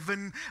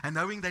heaven and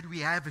knowing that we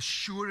have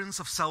assurance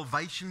of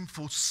salvation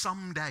for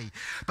someday.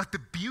 But the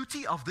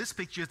beauty of this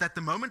picture is that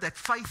the moment that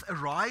faith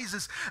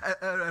arrives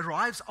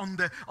on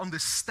the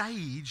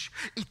stage,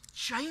 it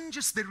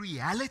changes the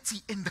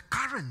reality in the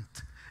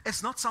current.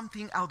 It's not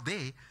something out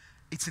there,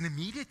 it's an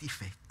immediate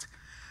effect.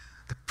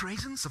 The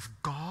presence of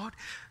God,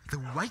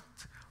 the weight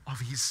of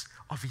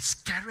his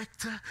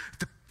character,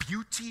 the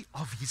beauty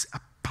of His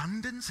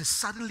abundance is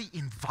suddenly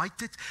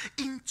invited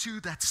into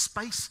that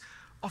space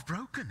of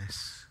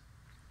brokenness.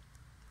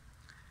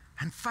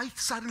 And faith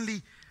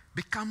suddenly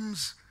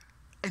becomes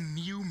a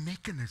new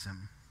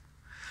mechanism.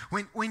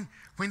 When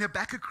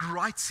Habakkuk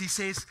writes, he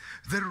says,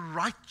 the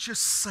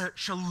righteous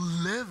shall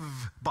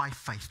live by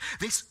faith.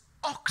 There's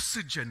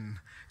oxygen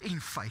in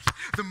faith.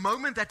 The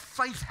moment that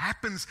faith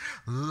happens,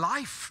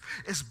 life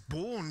is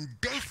born,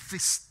 death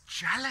is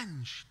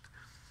challenged.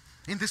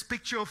 In this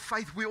picture of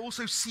faith, we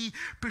also see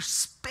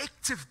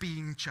perspective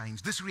being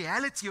changed. This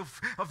reality of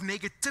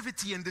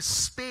negativity and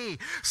despair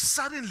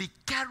suddenly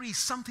carries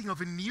something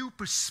of a new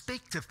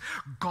perspective.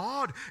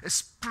 God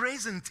is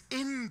present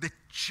in the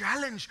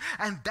challenge,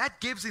 and that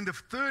gives in the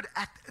third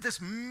act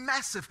this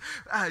massive,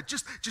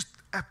 just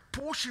a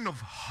portion of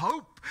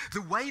hope.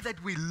 The way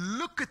that we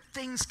look at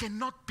things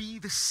cannot be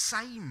the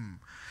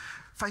same.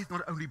 Faith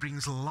not only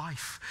brings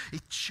life,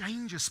 it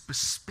changes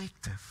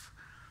perspective.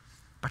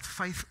 But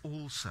faith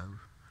also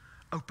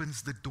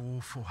opens the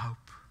door for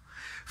hope.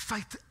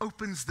 Faith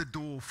opens the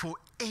door for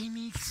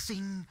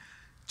anything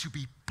to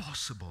be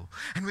possible.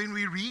 And when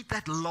we read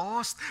that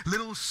last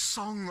little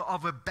song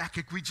of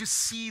Habakkuk, we just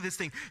see this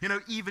thing.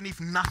 Even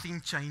if nothing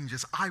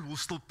changes, I will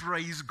still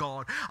praise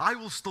God. I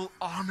will still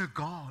honor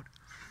God.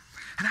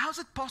 And how is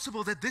it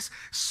possible that this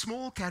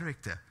small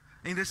character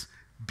in this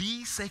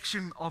B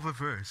section of a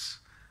verse,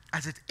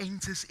 as it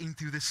enters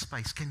into this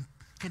space, can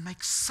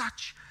make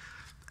such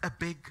a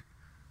big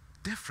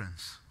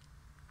difference?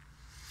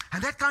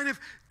 And that kind of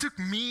took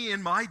me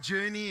in my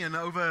journey and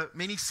over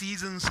many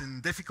seasons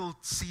and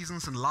difficult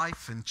seasons in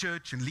life and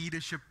church and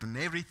leadership and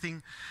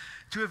everything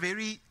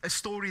to a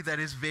story that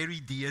is very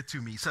dear to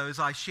me. So as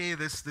I share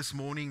this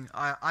morning,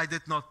 I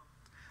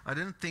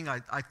didn't think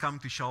I'd come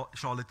to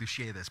Charlotte to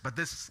share this, but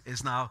this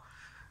is now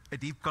a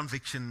deep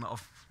conviction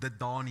of the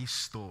Danie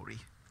story.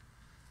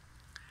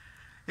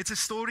 It's a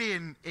story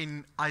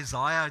in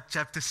Isaiah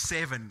chapter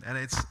 7,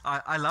 and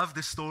I love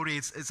this story.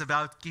 It's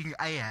about King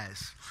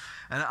Ahaz.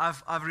 And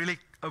I've really,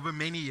 over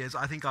many years,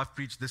 I think I've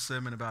preached this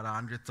sermon about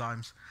 100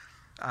 times.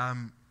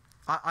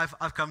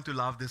 I've come to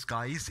love this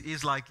guy.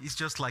 He's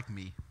just like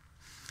me.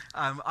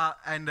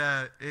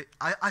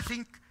 I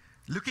think,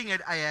 looking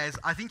at Ahaz,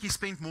 I think he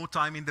spent more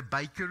time in the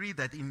bakery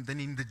than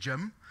in the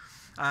gym.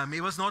 He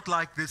was not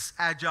like this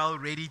agile,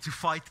 ready to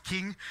fight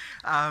king.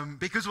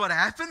 Because what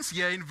happens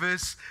here in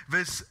verse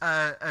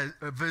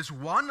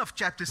 1 of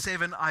chapter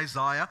 7,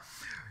 Isaiah,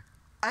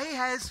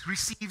 Ahaz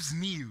receives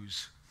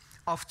news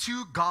of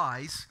two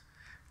guys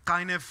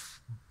kind of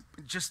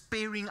just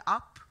pairing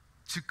up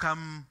to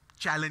come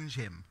challenge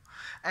him.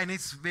 And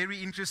it's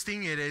very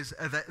interesting. It is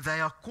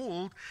they're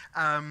called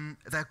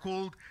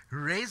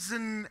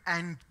Resin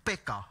and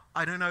Pekka.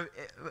 I don't know.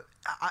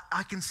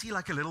 I can see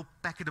like a little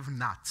packet of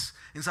nuts.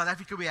 In South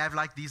Africa, we have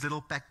like these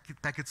little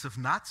packets of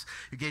nuts.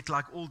 You get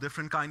like all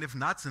different kind of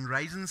nuts and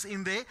raisins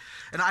in there.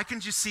 And I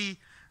can just see,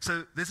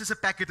 so this is a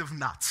packet of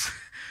nuts.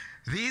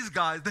 These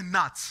guys, the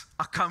nuts,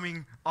 are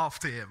coming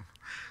after him.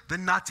 The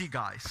nutty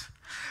guys.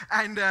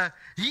 And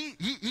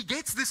he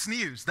gets this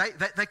news.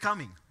 They're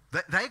coming.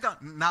 They're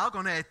now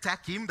going to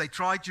attack him. They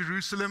tried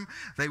Jerusalem.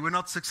 They were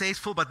not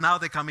successful, but now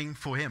they're coming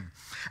for him.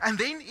 And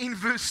then in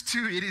verse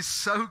 2, it is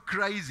so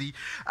crazy.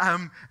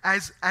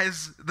 As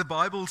the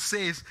Bible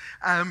says,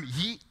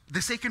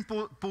 the second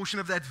portion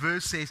of that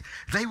verse says,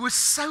 they were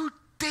so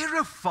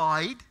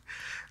terrified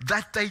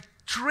that they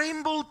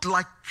trembled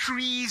like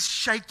trees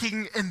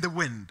shaking in the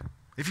wind.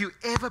 Have you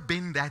ever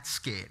been that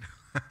scared?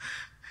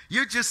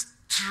 You're just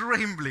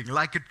trembling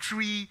like a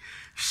tree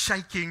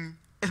shaking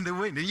in the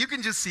wind. And you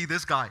can just see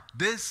this guy.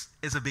 This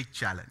is a big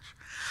challenge.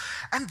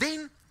 And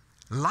then,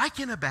 like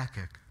in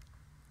Habakkuk,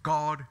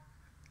 God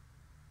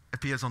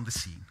appears on the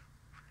scene.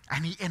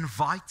 And he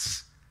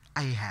invites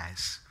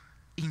Ahaz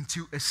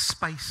into a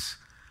space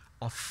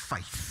of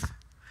faith.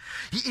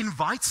 He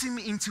invites him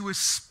into a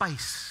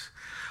space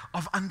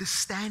of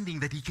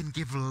understanding that he can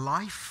give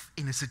life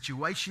in a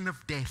situation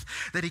of death,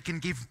 that he can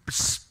give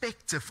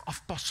perspective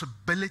of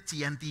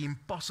possibility and the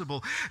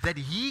impossible, that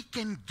he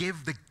can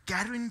give the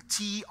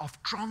guarantee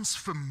of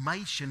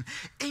transformation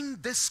in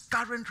this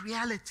current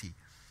reality.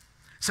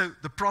 So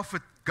the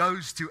prophet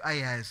goes to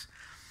Ahaz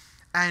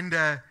and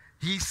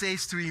he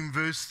says to him,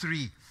 verse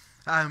 3,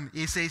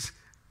 he says,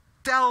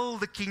 tell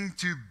the king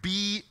to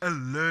be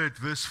alert,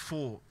 verse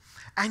 4.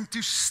 And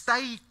to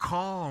stay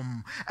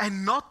calm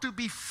and not to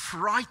be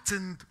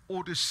frightened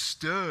or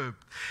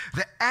disturbed.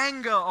 The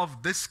anger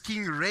of this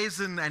king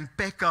Rezin and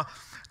Pekah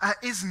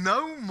is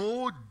no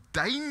more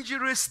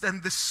dangerous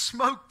than the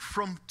smoke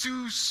from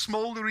two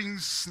smoldering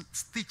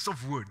sticks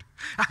of wood.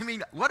 I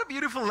mean, what a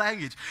beautiful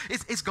language.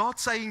 It's God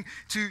saying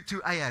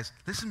to Ahaz,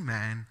 listen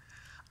man,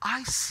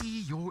 I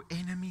see your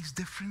enemies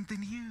different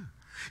than you.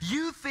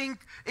 You think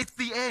it's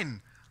the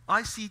end.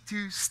 I see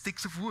two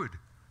sticks of wood.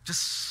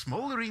 Just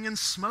smoldering and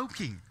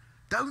smoking.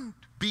 Don't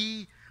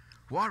be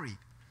worried.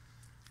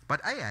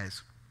 But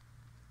Ahaz,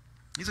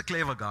 he's a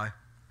clever guy.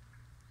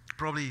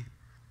 Probably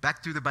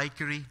back to the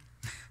bakery,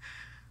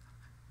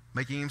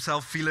 making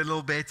himself feel a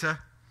little better.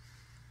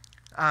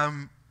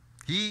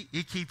 He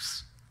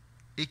keeps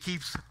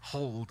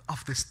hold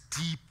of this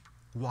deep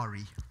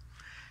worry.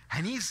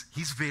 And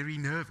he's very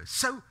nervous.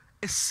 So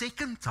a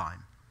second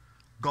time,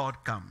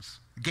 God comes.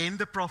 Again,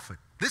 the prophet.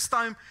 This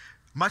time,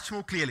 much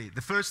more clearly.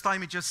 The first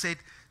time he just said,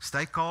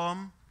 stay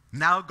calm.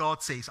 Now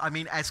God says,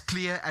 as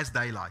clear as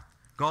daylight.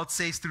 God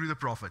says through the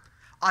prophet,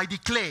 I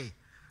declare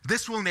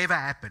this will never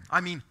happen.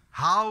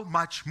 How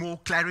much more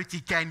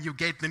clarity can you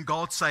get than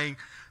God saying,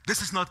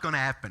 this is not going to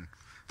happen.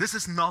 This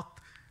is not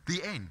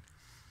the end.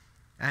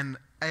 And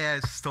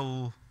Ahaz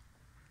still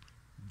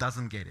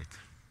doesn't get it.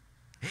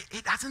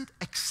 He doesn't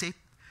accept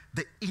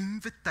the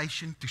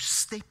invitation to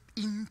step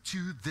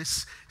into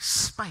this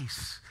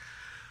space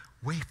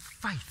where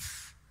faith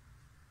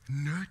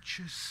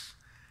nurtures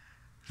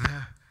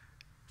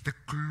the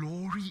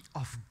glory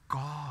of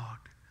God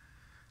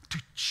to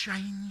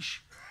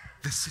change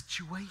the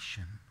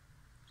situation.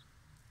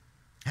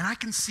 And I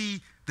can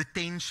see the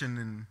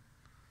tension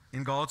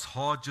in God's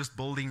heart just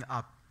building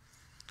up.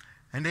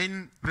 And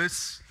then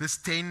verse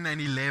 10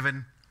 and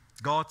 11,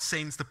 God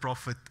sends the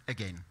prophet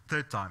again,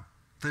 third time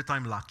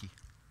lucky.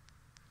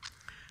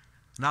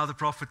 Now the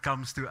prophet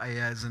comes to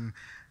Ahaz, and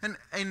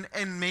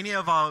many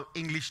of our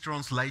English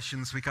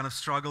translations, we kind of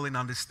struggle in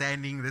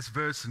understanding this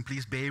verse, and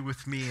please bear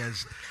with me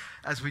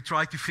as we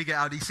try to figure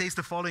out. He says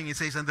the following, he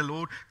says, and the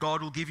Lord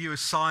God will give you a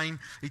sign.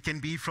 It can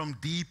be from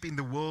deep in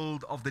the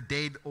world of the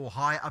dead or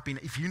high up in.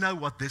 If you know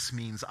what this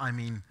means, I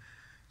mean,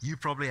 you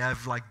probably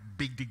have like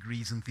big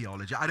degrees in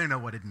theology. I don't know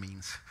what it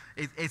means.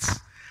 It's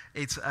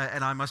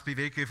and I must be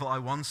very careful.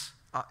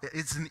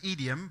 It's an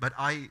idiom, but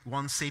I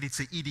once said it's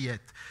an idiot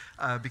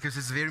because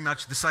it's very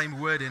much the same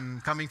word.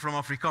 And coming from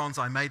Afrikaans,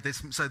 I made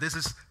this. So this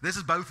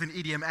is both an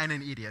idiom and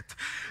an idiot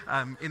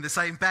in the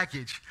same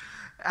package.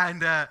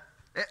 And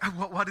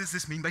what does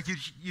this mean? But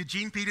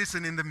Eugene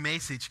Peterson in the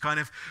Message kind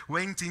of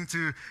went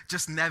into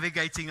just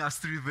navigating us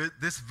through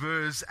this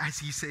verse as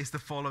he says the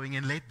following,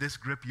 and let this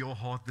grip your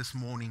heart this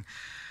morning,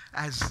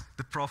 as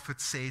the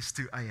prophet says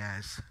to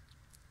Ahaz,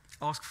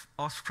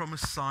 ask from a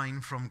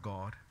sign from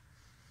God.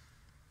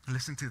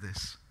 Listen to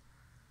this.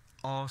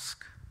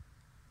 Ask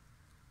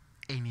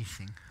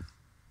anything.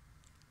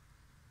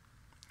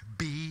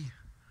 Be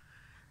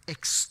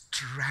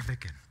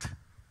extravagant.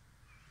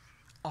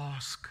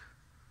 Ask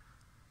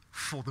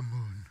for the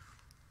moon.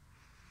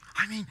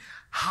 I mean,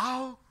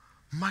 how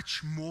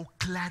much more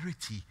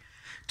clarity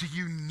do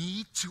you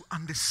need to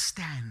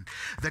understand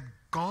that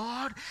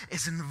God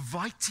is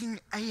inviting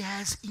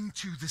Ahaz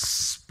into the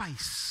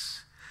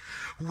space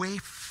where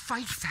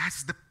faith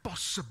has the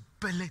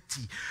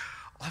possibility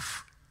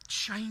of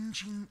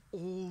changing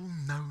all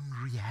known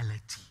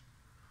reality?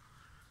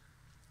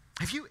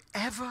 Have you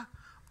ever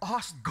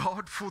asked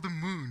God for the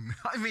moon?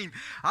 I mean,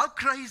 how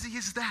crazy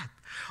is that?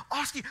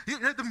 Asking,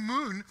 the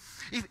moon,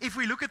 if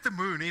we look at the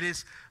moon, it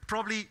is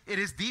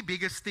the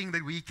biggest thing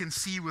that we can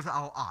see with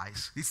our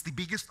eyes. It's the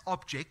biggest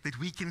object that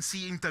we can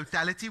see in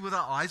totality with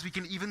our eyes. We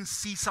can even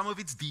see some of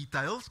its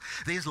details.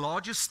 There's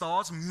larger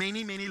stars,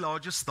 many, many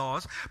larger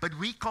stars, but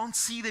we can't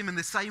see them in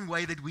the same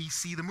way that we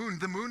see the moon.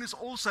 The moon is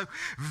also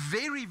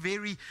very,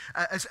 very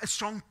a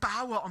strong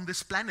power on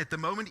this planet. The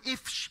moment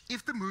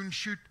if the moon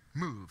should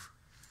move,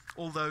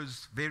 all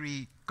those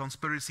very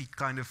conspiracy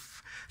kind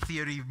of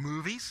theory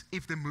movies,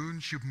 if the moon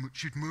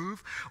should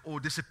move or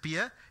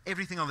disappear,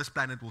 everything on this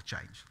planet will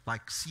change.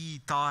 Like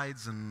sea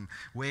tides and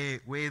where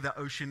the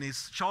ocean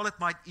is. Charlotte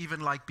might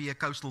even like be a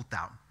coastal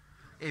town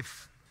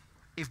if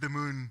the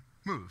moon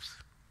moves.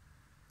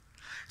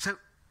 So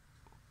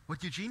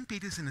what Eugene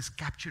Peterson is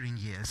capturing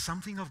here is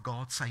something of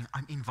God saying,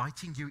 I'm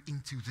inviting you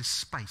into this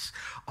space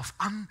of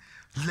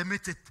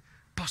unlimited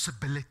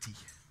possibility.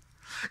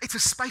 It's a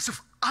space of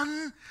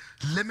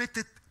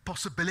unlimited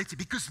possibility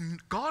because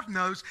God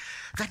knows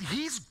that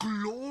His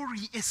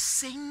glory is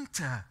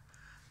center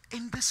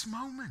in this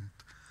moment.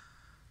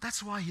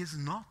 That's why He's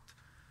not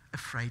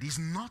afraid. He's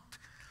not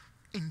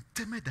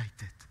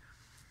intimidated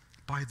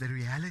by the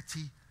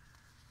reality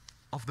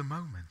of the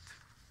moment.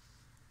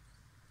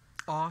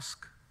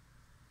 Ask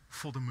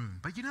for the moon.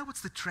 But you know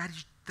what's the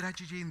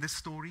tragedy in this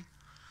story?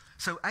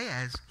 So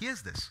Ahaz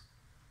hears this.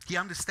 He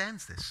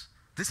understands this.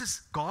 This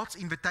is God's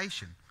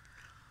invitation.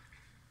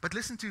 But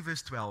listen to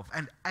verse 12.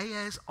 And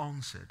Ahaz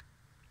answered,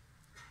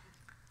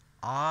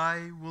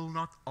 I will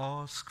not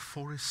ask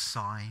for a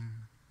sign.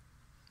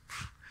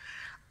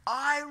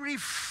 I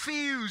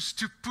refuse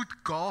to put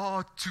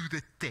God to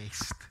the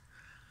test.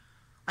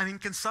 I mean,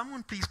 can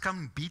someone please come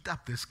and beat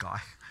up this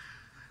guy?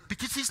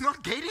 Because he's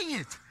not getting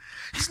it.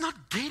 He's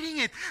not getting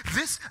it.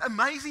 This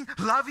amazing,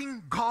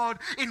 loving God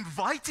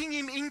inviting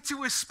him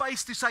into a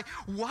space to say,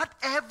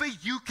 whatever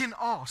you can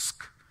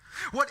ask,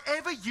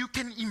 whatever you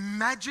can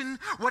imagine,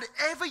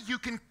 whatever you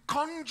can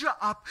conjure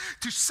up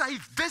to say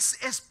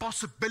this is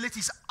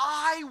possibilities,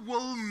 I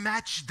will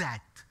match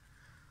that.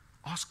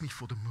 Ask me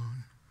for the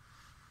moon.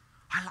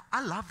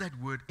 I love that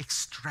word,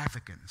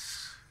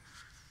 extravagance.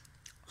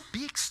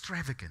 Be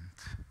extravagant.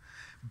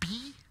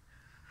 Be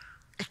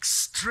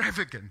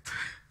extravagant.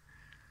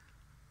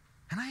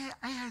 And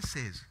Ahaz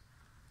says,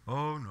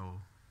 oh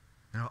no,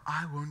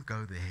 I won't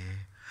go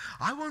there.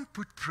 I won't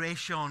put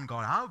pressure on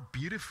God. How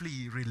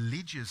beautifully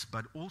religious,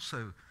 but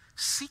also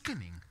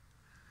sickening.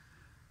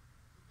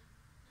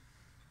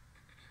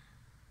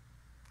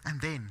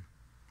 And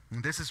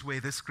this is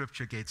where this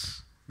scripture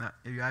gets, now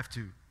you have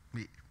to,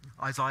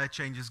 Isaiah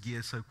changes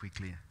gears so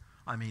quickly.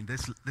 I mean,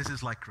 this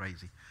is like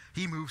crazy.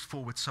 He moves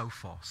forward so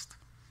fast.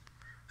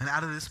 And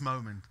out of this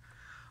moment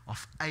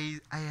of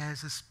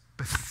Ahaz's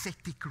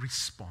pathetic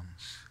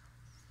response,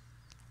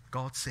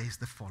 God says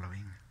the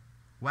following.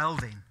 Well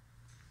then,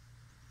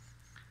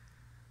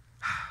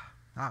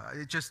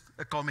 just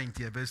a comment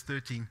here, verse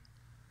 13.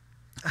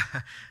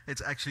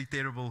 It's actually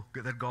terrible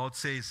that God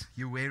says,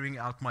 you're wearing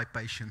out my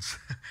patience.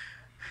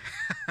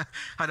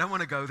 I don't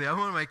want to go there. I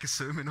want to make a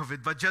sermon of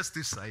it, but just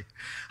to say,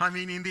 I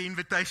mean, in the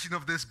invitation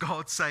of this,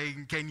 God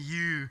saying, can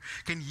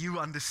you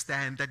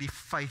understand that if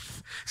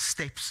faith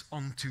steps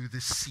onto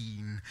the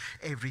scene,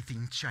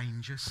 everything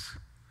changes?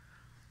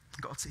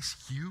 God says,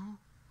 you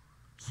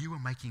are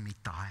making me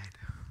tired.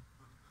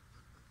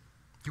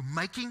 You're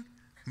making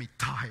me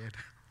tired.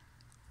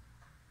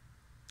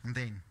 And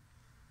then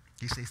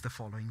he says the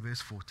following,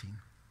 verse 14.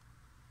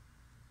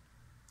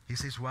 He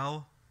says,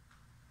 well,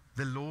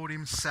 the Lord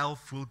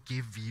himself will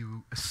give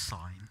you a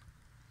sign.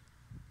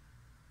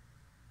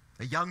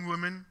 A young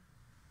woman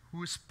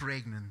who is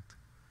pregnant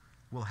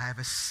will have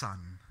a son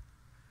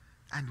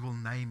and will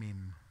name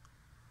him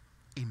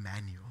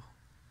Emmanuel.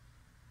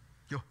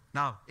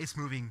 Now it's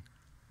moving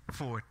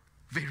forward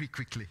very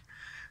quickly.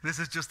 This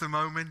is just a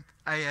moment.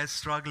 Ahaz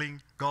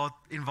struggling, God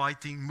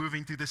inviting,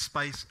 moving to this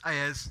space.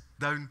 Ahaz,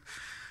 don't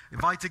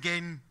invite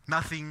again,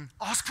 nothing.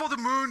 Ask for the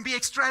moon, be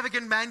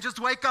extravagant, man, just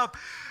wake up.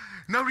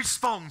 No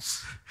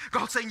response.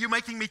 God saying, you're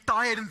making me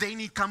tired. And then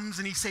he comes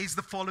and he says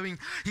the following.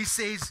 He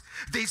says,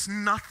 there's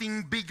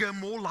nothing bigger,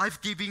 more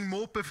life-giving,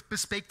 more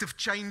perspective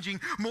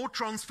changing, more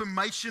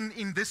transformation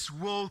in this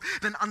world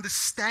than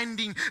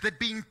understanding that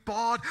being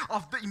part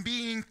of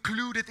being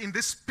included in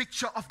this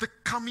picture of the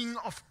coming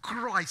of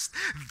Christ,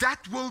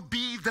 that will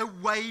be the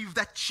wave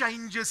that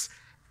changes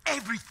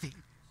everything.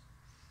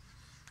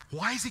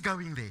 Why is he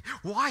going there?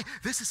 Why?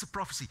 This is a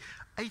prophecy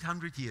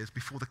 800 years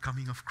before the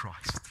coming of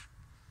Christ.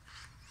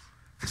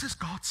 This is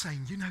God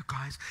saying, you know,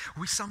 guys,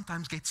 we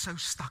sometimes get so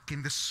stuck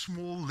in the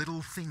small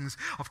little things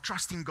of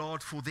trusting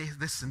God for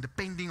this and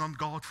depending on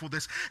God for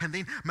this, and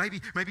then maybe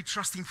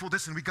trusting for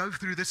this, and we go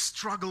through this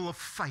struggle of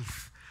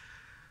faith.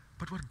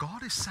 But what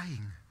God is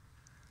saying,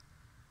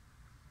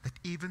 that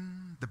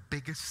even the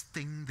biggest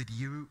thing that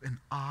you and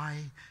I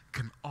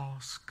can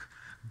ask,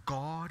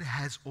 God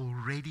has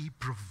already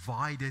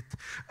provided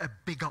a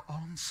bigger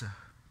answer.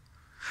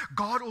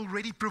 God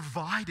already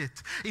provided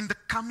in the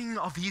coming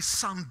of his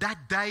son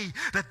that day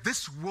that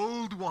this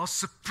world was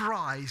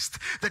surprised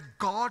that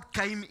God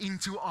came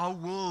into our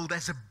world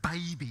as a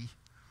baby.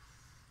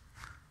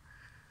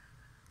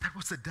 That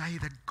was the day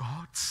that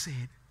God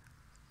said,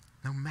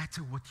 no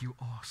matter what you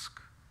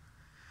ask.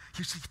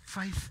 You see,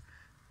 faith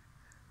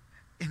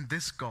in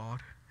this God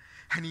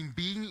and in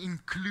being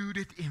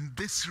included in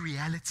this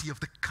reality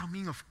of the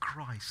coming of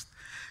Christ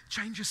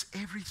changes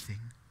everything.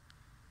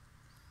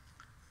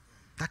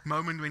 That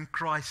moment when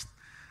Christ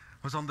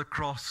was on the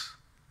cross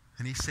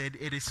and he said,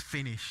 it is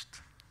finished.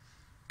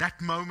 That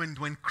moment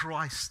when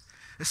Christ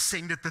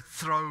ascended the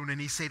throne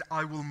and he said,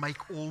 I will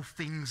make all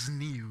things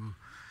new,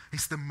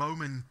 is the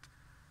moment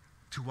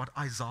to what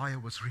Isaiah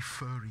was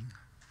referring.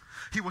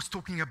 He was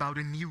talking about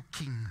a new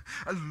king,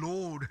 a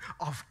Lord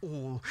of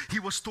all. He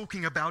was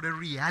talking about a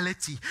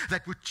reality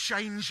that would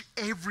change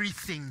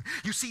everything.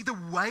 You see, the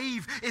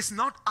wave is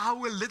not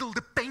our little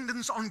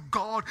dependence on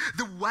God.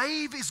 The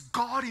wave is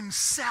God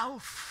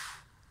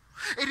himself.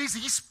 It is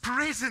his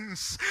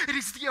presence. It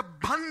is the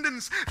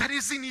abundance that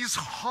is in his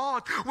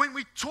heart. When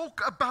we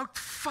talk about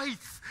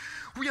faith,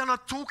 we are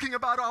not talking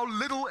about our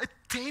little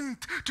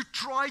attempt to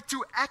try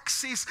to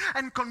access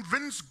and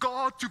convince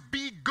God to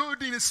be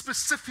good in a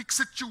specific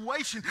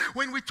situation.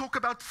 When we talk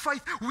about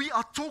faith, we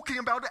are talking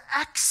about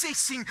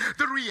accessing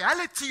the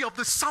reality of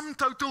the sum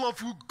total of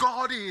who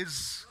God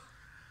is.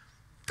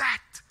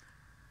 That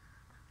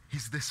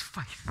is this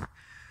faith.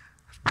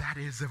 That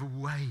is a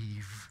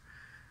wave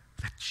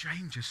that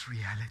changes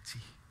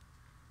reality.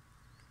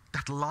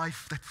 That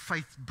life that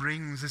faith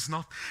brings is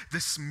not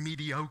this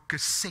mediocre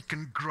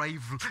second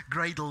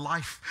grade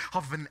life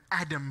of an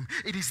Adam.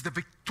 It is the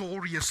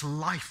victorious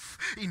life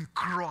in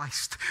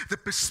Christ. The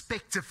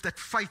perspective that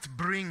faith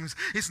brings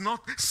is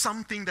not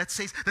something that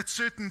says that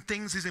certain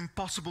things is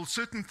impossible,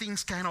 certain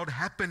things cannot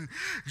happen.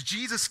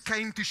 Jesus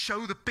came to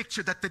show the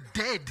picture that the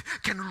dead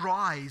can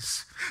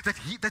rise,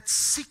 that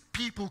sick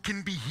people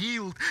can be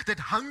healed, that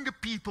hungry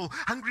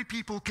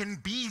people can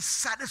be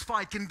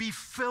satisfied, can be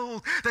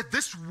filled, that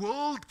this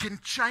world can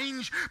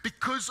change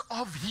because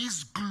of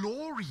his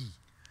glory.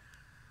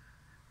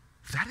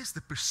 That is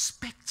the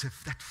perspective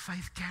that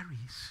faith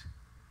carries.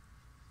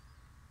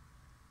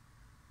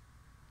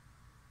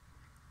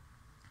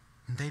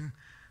 And then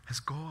as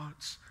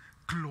God's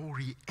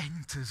glory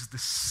enters the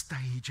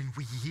stage and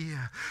we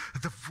hear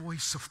the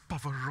voice of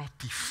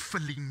Pavarotti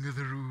filling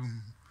the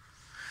room,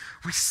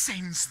 we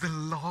sense the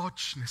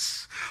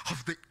largeness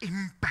of the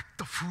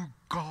impact of who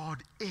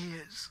God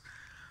is.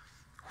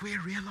 We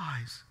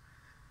realize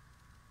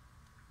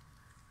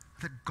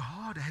that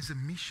God has a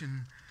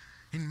mission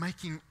in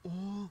making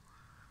all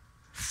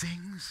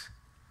things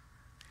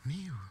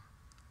new.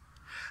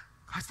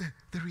 Guys,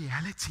 the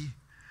reality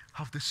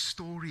of the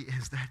story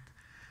is that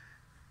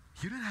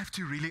you don't have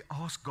to really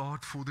ask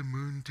God for the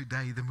moon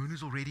today. The moon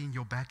is already in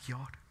your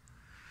backyard.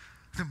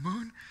 The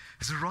moon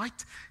is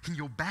right in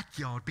your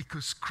backyard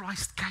because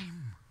Christ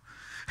came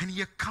and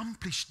he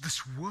accomplished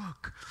this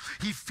work.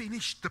 He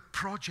finished the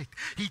project.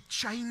 He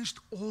changed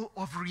all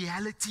of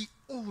reality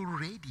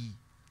already.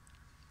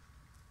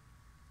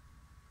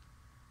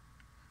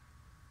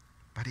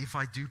 But if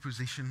I do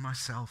position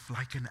myself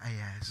like an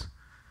Ahaz,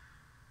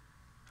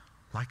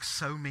 like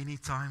so many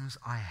times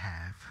I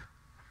have,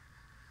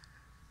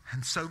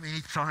 And so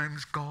many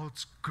times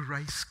God's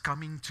grace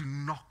coming to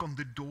knock on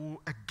the door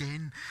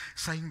again,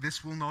 saying,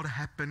 this will not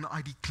happen.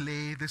 I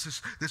declare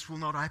this will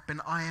not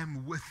happen. I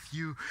am with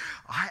you.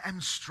 I am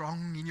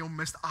strong in your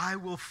midst. I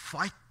will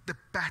fight the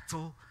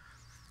battle.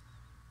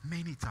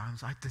 Many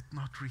times I did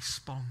not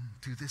respond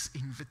to this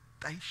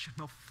invitation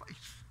of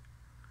faith.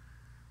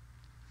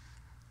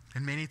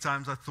 And many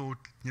times I thought,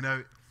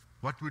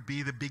 what would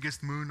be the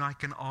biggest moon I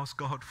can ask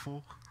God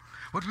for?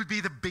 What would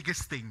be the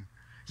biggest thing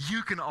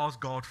you can ask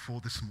God for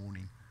this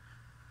morning?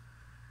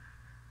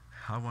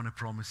 I want to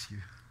promise you,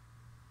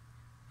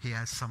 He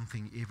has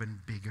something even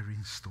bigger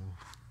in store.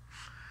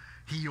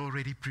 He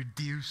already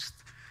produced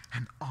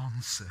an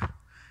answer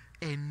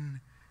in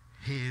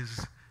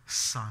His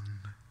Son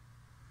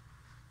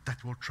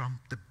that will trump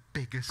the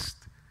biggest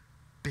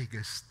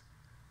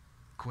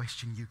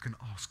question you can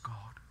ask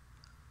God.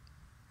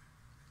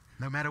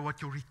 No matter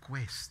what your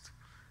request,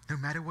 no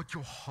matter what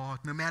your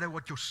heart, no matter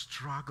what your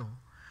struggle,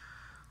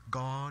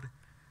 God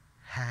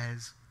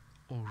has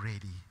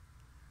already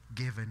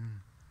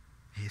given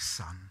His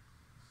Son.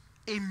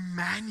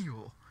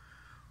 Emmanuel,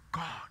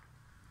 God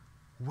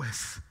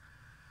with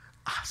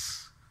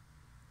us.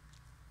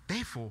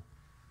 Therefore,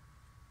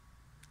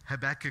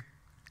 Habakkuk,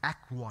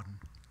 Act 1,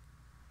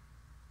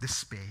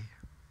 despair.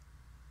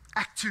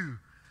 Act 2,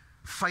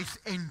 faith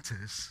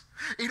enters.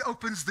 It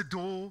opens the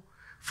door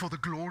for the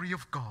glory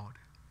of God.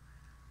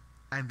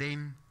 And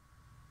then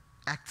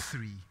Act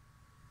 3,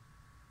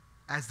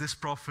 as this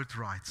prophet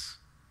writes,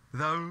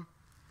 though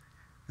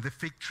the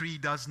fig tree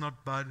does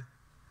not bud,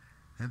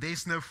 and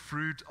there's no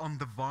fruit on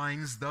the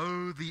vines,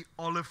 though the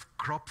olive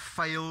crop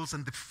fails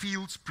and the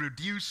fields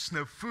produce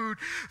no food,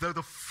 though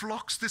the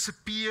flocks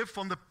disappear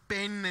from the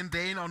pen and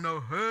there are no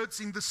herds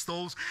in the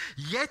stalls,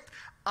 yet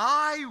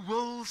I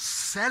will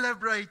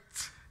celebrate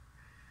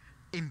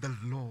in the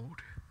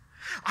Lord.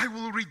 I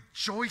will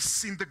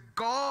rejoice in the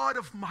God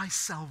of my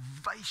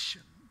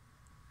salvation.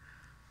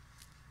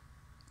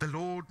 The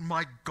Lord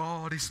my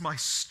God is my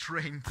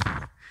strength.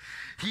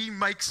 He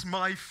makes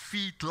my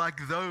feet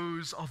like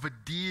those of a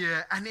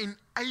deer and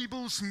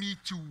enables me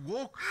to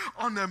walk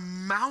on a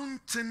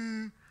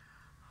mountain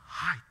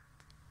height.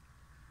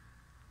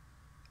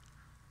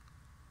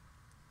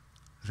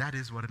 That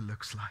is what it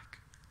looks like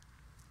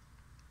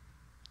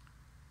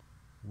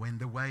when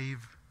the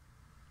wave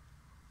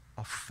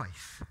of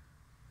faith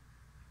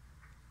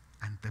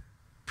and the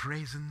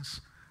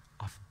presence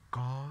of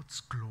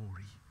God's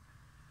glory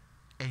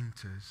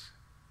enters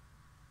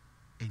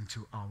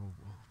into our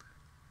world.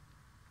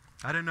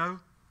 I don't know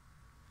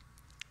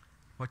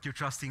what you're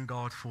trusting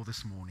God for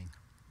this morning.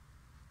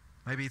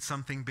 Maybe it's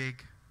something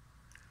big.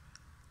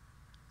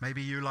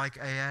 Maybe you like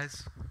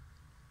Ahaz.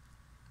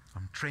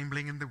 I'm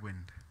trembling in the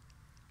wind.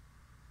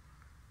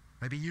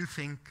 Maybe you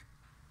think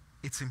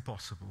it's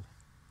impossible.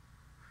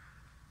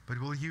 But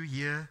will you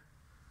hear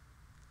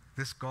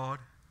this God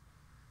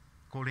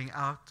calling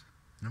out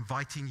and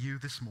inviting you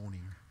this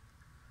morning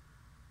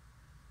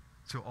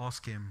to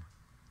ask Him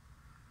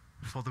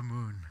for the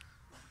moon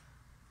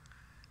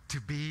to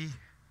be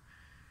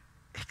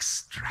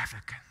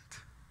extravagant?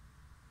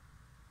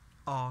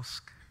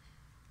 Ask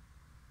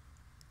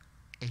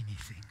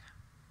anything.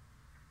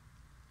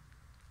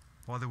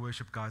 While the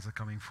worship guys are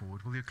coming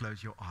forward, will you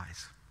close your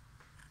eyes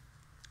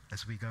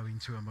as we go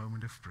into a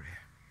moment of prayer?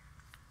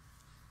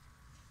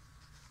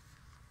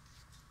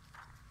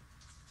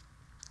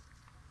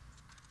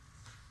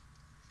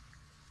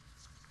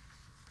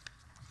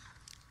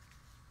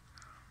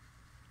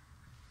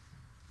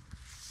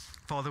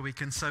 Father, we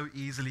can so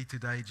easily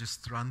today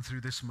just run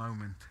through this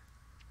moment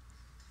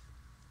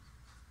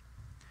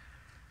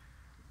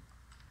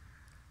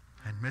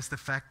and miss the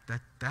fact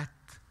that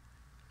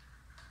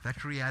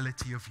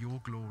reality of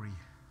your glory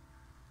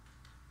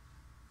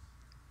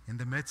in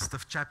the midst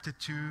of chapter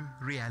 2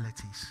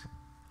 realities,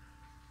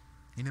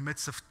 in the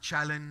midst of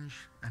challenge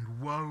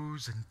and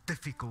woes and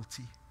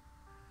difficulty,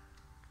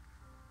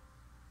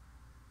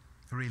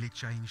 really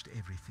changed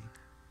everything.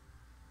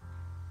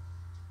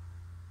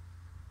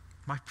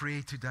 My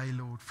prayer today,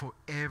 Lord, for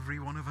every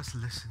one of us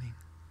listening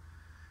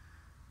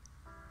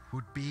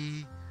would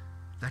be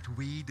that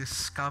we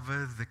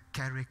discover the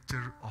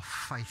character of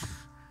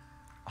faith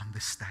on the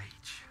stage.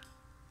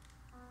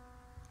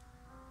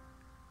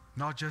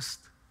 Not just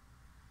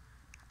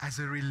as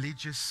a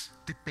religious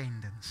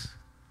dependence,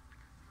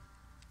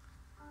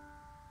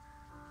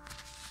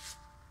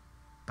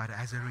 but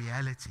as a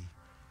reality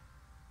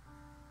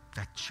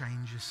that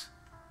changes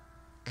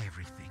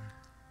everything.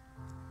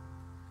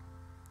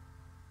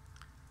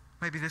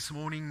 Maybe this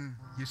morning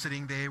you're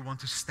sitting there, want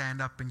to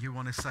stand up and you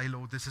want to say,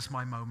 Lord, this is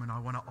my moment. I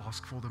want to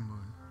ask for the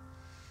moon.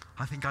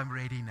 I think I'm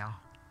ready now.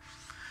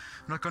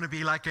 I'm not going to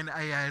be like an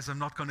Ahaz. I'm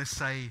not going to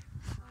say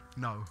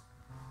no.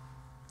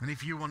 And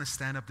if you want to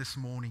stand up this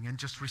morning and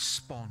just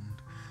respond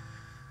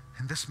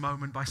in this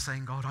moment by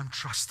saying, God, I'm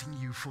trusting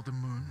you for the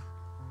moon.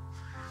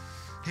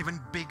 Even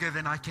bigger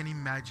than I can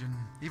imagine.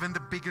 Even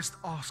the biggest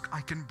ask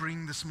I can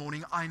bring this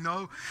morning. I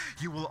know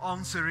you will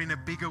answer in a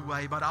bigger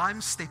way, but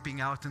I'm stepping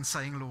out and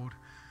saying, Lord,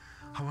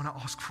 I want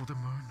to ask for the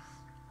moon.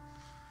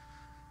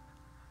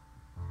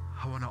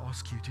 I want to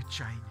ask you to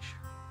change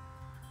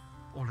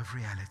all of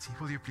reality.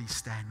 Will you please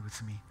stand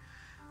with me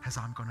as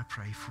I'm going to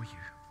pray for you?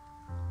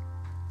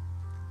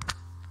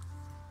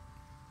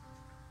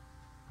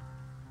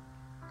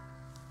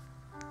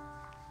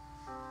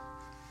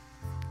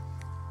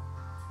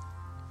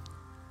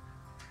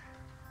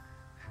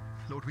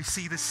 Lord, we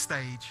see this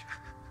stage.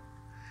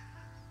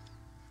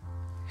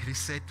 It is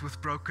set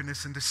with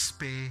brokenness and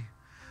despair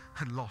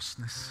and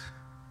lostness.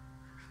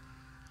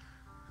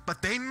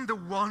 But then the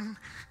one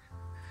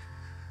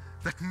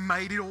that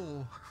made it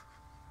all,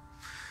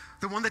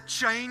 the one that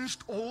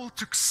changed all,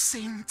 took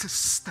center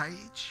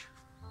stage.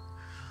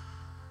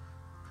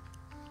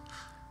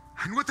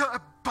 And with the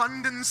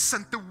abundance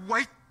and the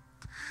weight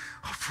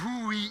of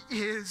who He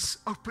is,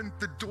 opened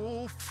the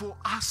door for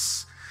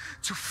us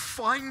to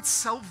find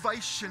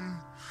salvation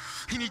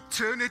in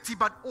eternity,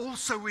 but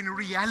also in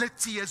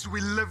reality as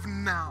we live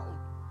now.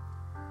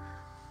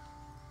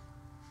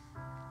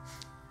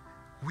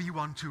 We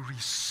want to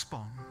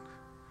respond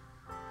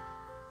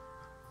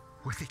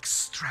with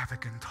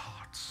extravagant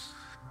hearts,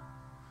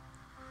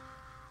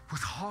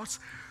 with hearts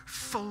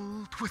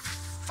filled with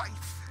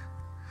faith,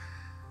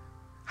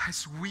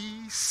 as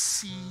we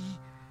see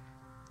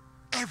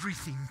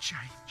everything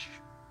change.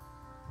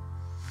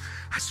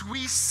 As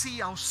we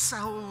see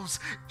ourselves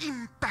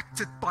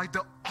impacted by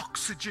the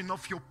oxygen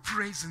of your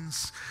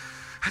presence,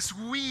 as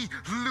we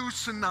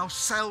loosen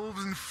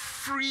ourselves and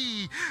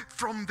free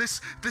from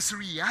this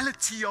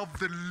reality of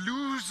the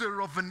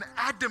loser of an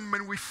Adam,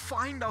 and we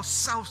find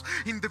ourselves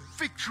in the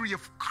victory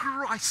of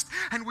Christ,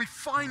 and we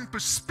find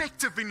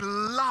perspective in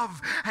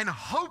love, and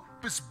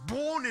hope is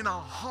born in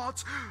our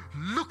hearts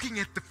looking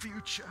at the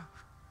future.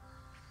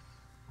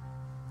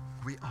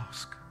 We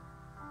ask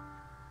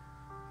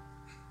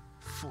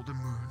for the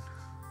moon.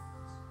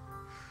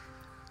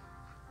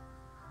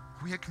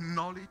 We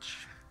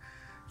acknowledge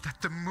that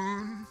the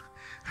moon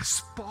has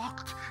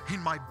sparked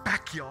in my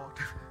backyard,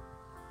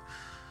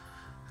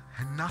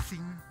 and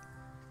nothing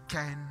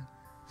can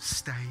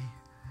stay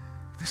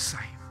the same.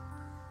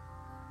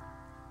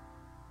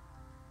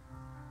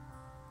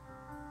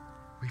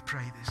 We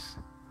pray this.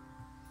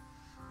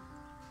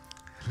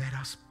 Let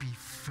us be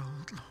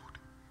filled, Lord.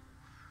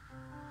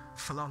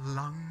 Fill our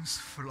lungs,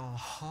 fill our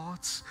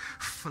hearts,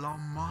 fill our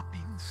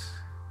minds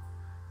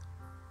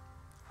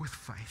with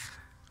faith.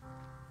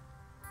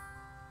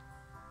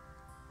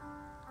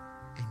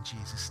 In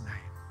Jesus'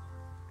 name,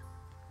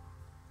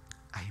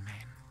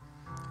 amen.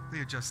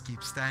 We'll just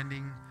keep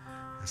standing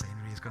as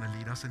Henry is going to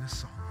lead us in a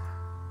song.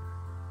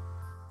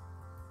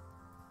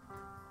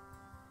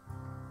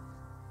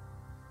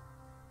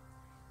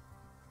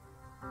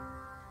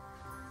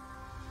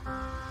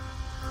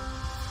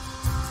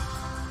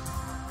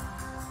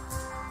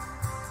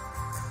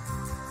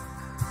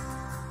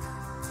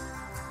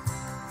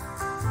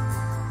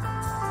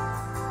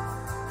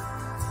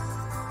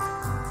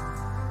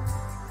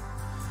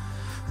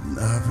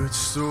 I've heard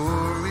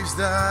stories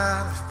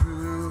that have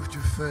proved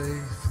your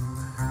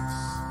faithfulness,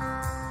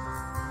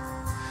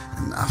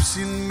 and I've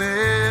seen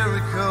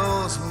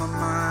miracles my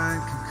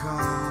mind can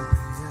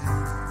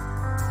comprehend,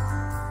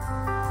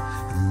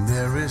 and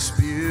there is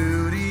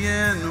beauty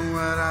in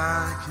what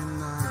I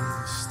can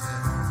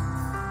understand.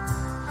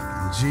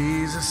 And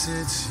Jesus,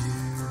 it's you.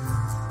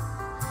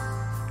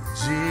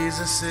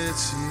 Jesus,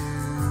 it's you.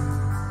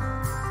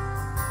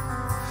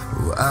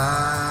 Oh, I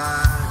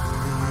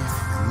believe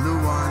in the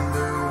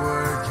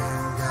wonder-working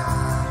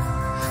God,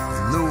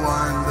 in the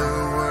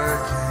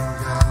wonder-working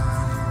God,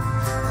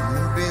 and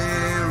the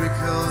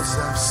miracles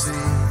I've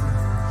seen,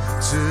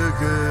 too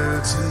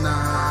good to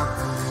not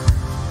believe.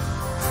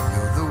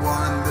 You're the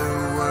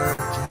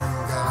wonder-working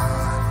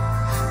God,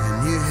 and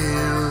you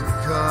heal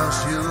because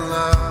you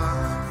love.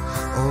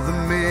 All the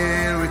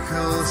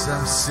miracles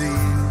I've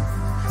seen,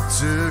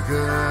 too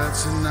good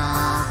to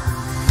not believe.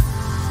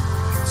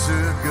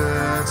 Too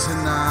good to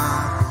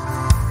not believe.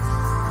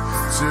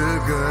 Too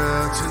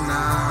good to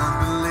not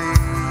believe.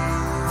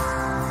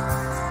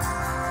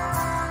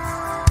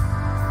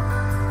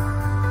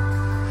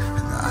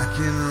 And I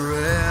can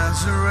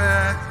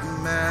resurrect the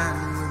man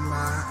with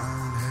my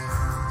own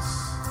hands,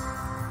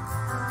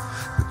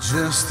 but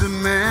just the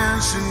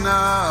mention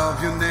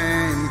of your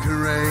name can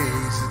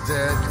raise the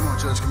dead. Come on,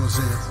 church, come on,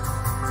 sing it.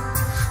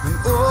 And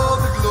all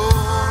the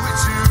glory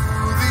to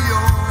the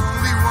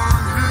only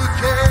one who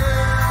cares.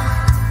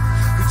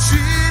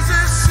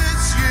 Jesus,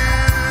 it's you.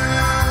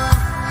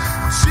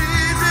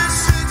 Jesus,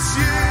 it's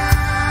you.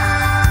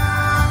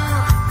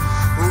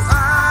 Oh,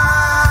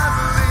 I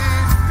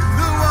believe in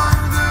the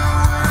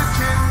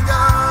wonder-working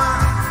God.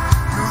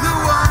 You're the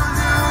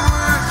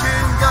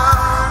wonder-working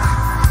God.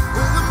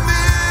 All the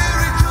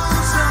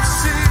miracles I've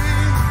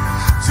seen,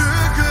 too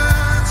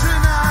good to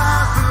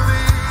not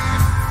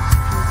believe.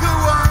 You're the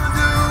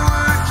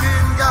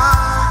wonder-working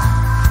God.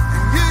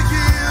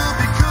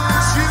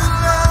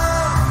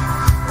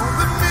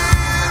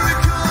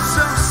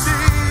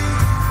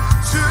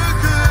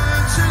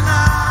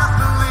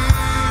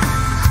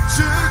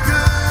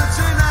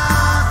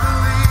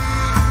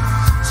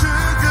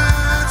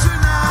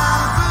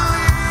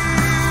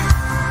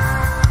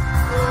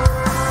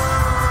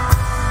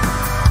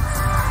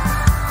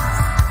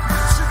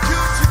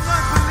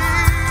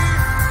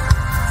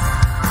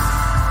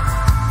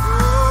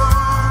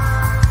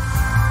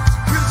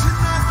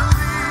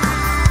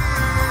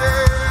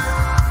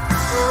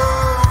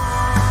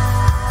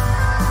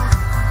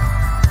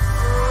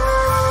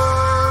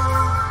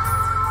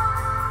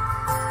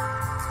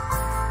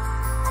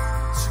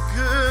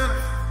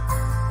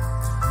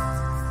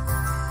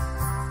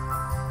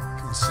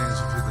 Sing as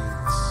if you believe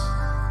this.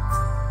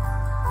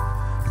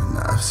 And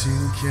I've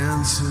seen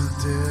cancer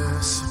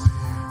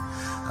disappear.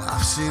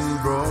 I've seen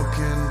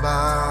broken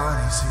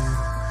bodies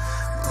healed.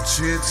 Don't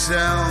you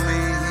tell me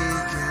he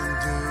can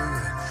do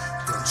it.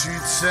 Don't you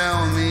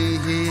tell me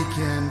he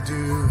can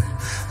do it.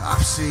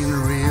 I've seen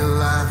real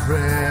life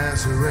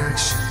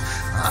resurrection.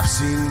 I've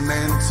seen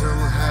mental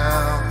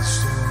health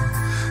restored.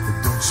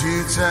 Don't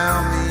you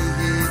tell me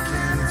he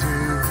can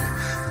do it.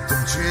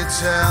 Don't you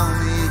tell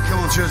me. Come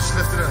on, church,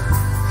 lift it up.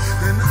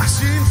 And I've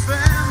seen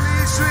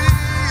families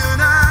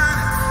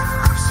reunited.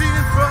 I've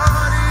seen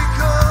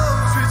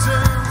prodigals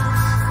return.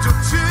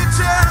 Don't you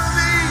tell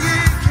me he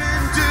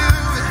can do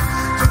it.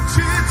 Don't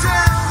you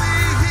tell me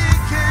he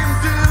can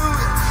do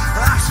it.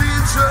 I've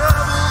seen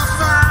troubles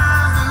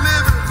find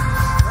delivered.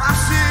 I've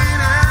seen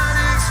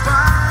addicts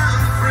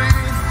find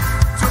free.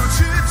 Don't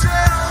you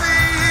tell me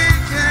he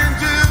can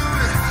do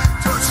it.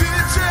 Don't you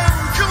tell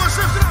me. Come on,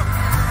 lift it up.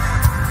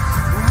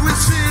 We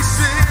see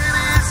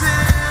cities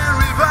in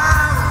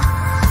revival.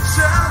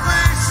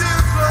 Salvation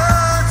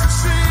floods the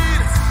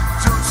street.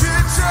 Don't you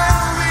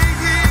tell me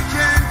he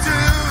can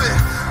do it.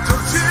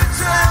 Don't you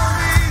tell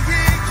me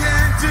he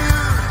can do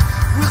it.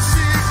 We'll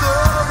see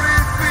glory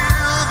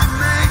fill the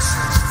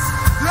nations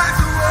like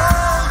the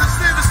world has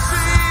never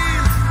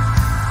seen.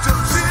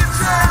 Don't you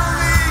tell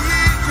me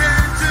he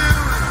can do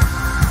it.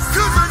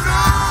 'Cause I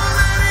know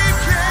that he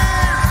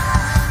can.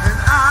 And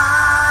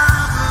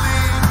I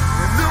believe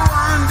in the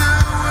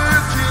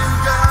wonder-working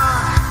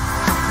God.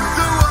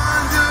 The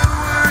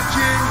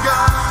wonder-working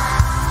God.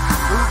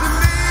 Oh, the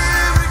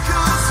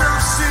miracles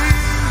I've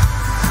seen.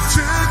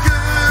 Too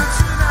good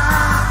to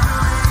not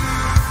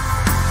believe.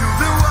 You're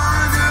the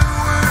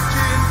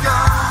wonder-working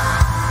God.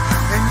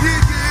 And you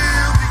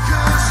heal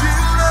because you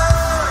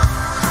love.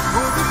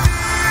 Oh, the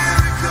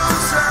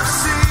miracles I've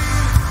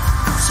seen.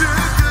 Too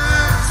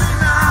good to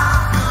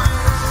not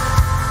believe.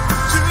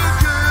 Too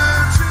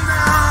good to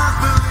not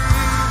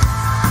believe.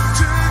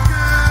 Too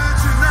good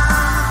to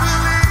not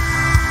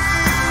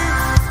believe.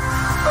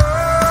 Oh,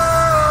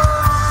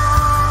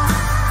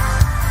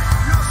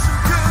 you're so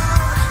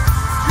good.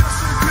 You're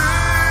so good.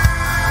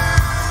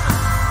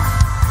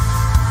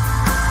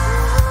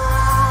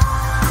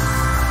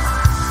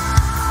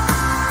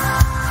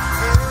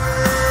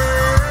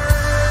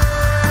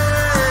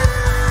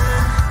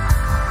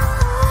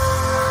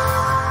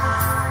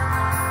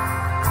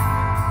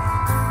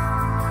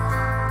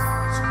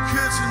 So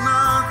good to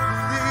not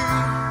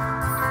believe.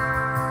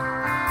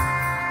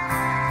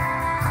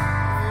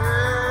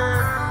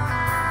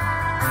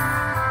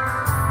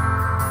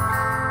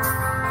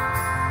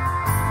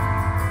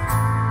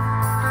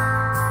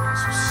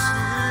 So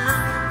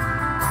sin.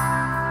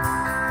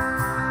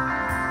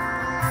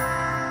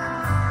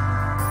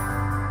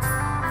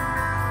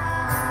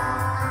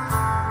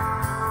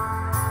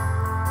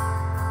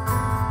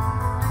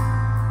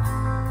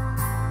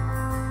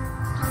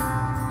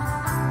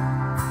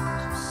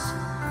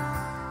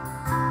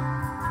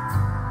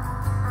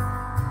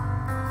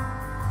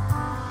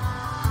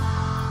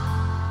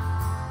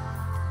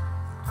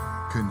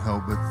 Couldn't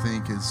help but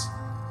think as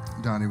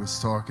Danie was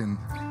talking,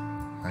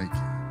 like,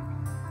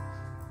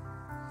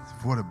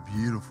 what a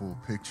beautiful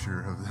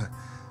picture of the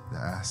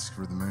ask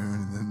for the moon,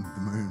 and then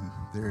the moon,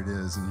 there it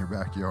is in your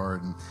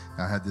backyard. And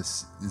I had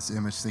this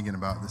image thinking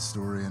about this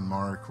story in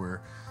Mark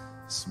where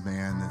this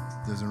man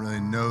that doesn't really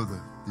know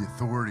the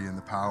authority and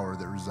the power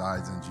that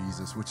resides in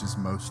Jesus, which is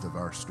most of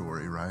our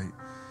story, right?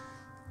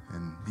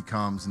 And he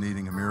comes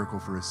needing a miracle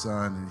for his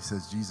son, and he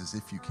says, Jesus,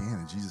 if you can.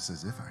 And Jesus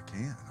says, if I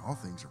can, all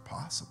things are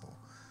possible.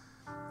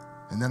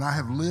 And then I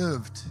have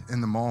lived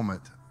in the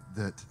moment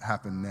that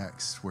happened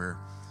next where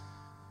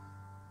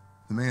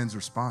the man's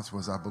response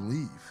was, I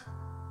believe.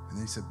 And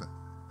then he said, but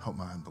help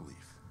my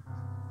unbelief.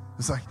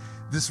 It's like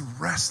this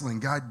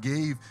wrestling. God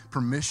gave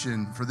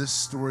permission for this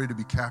story to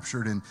be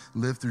captured and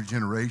lived through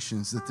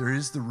generations, that there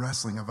is the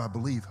wrestling of I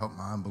believe, help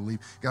my unbelief.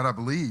 God, I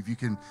believe you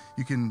can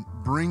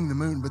bring the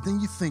moon. But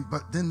then you think,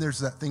 but then there's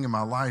that thing in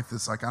my life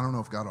that's like, I don't know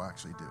if God will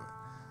actually do it.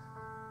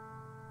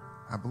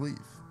 I believe.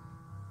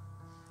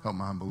 Help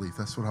my unbelief.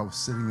 That's what I was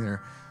sitting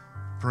there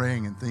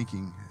praying and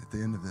thinking at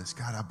the end of this.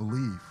 God, I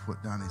believe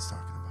what Danie's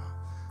talking about.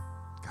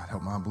 God,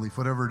 help my unbelief.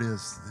 Whatever it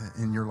is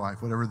in your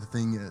life, whatever the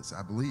thing is,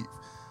 I believe.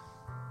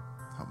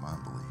 Help my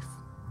unbelief.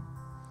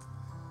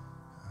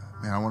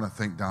 Man, I want to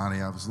thank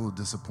Danie. I was a little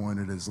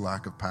disappointed at his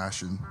lack of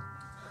passion.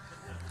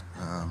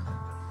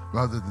 But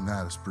other than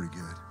that, it's pretty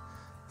good.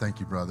 Thank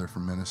you, brother, for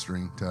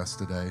ministering to us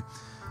today.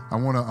 I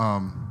want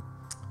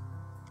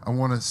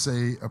to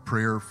say a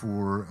prayer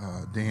for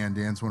Dan.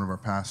 Dan's one of our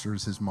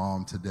pastors. His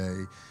mom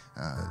today,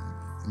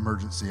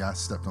 emergency. I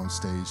stepped on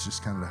stage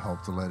just kind of to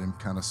help to let him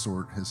kind of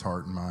sort his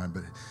heart and mind.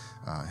 But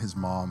his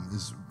mom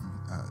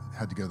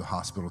had to go to the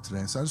hospital today.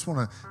 And so I just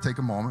want to take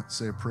a moment,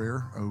 say a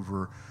prayer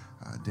over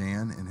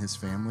Dan and his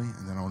family,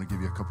 and then I want to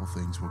give you a couple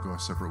things. We'll go our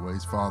separate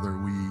ways. Father,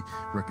 we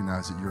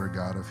recognize that you're a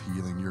God of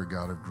healing. You're a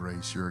God of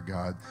grace. You're a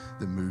God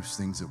that moves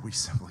things that we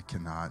simply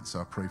cannot.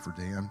 So I pray for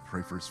Dan,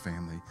 pray for his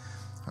family.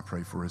 I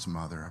pray for his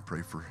mother. I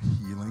pray for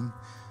healing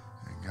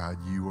and God,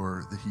 you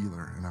are the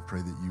healer, and I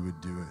pray that you would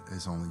do it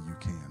as only you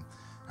can.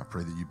 I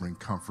pray that you bring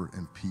comfort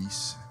and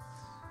peace.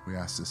 We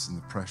ask this in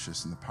the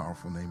precious and the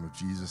powerful name of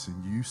Jesus.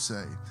 And you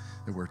say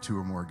that where two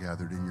or more are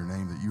gathered in your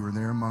name, that you are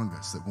there among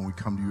us, that when we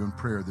come to you in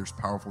prayer, there's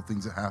powerful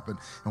things that happen.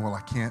 And while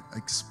I can't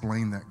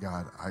explain that,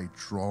 God, I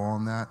draw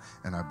on that,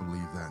 and I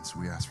believe that. And so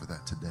we ask for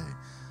that today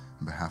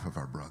on behalf of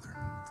our brother.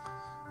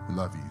 We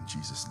love you in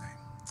Jesus'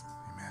 name.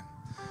 Amen.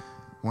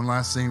 One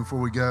last thing before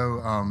we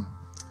go.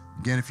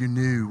 Again, if you're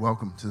new,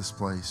 welcome to this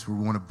place where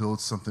we want to build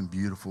something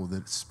beautiful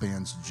that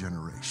spans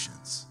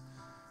generations.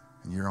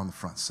 And you're on the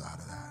front side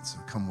of that. So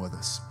come with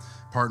us.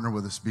 Partner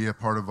with us. Be a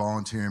part of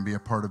volunteering. Be a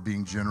part of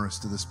being generous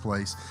to this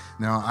place.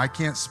 Now, I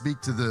can't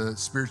speak to the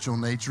spiritual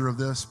nature of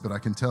this, but I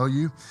can tell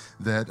you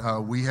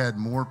that we had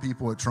more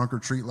people at Trunk or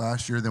Treat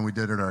last year than we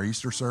did at our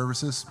Easter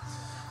services.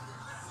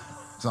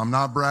 So I'm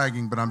not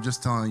bragging, but I'm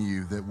just telling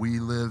you that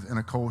we live in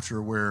a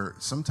culture where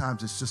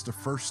sometimes it's just a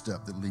first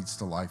step that leads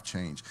to life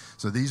change.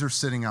 So these are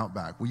sitting out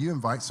back. Will you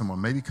invite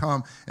someone? Maybe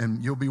come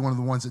and you'll be one of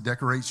the ones that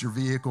decorates your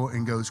vehicle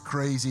and goes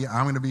crazy.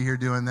 I'm going to be here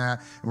doing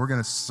that. And we're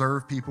going to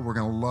serve people. We're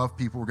going to love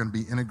people. We're going to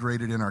be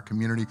integrated in our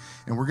community.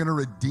 And we're going to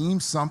redeem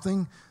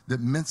something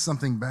that meant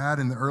something bad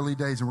in the early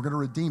days, and we're going to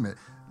redeem it.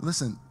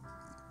 Listen,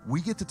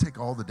 we get to take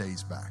all the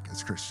days back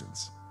as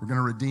Christians. We're going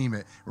to redeem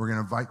it. We're going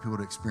to invite people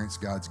to experience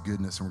God's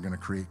goodness, and we're going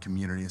to create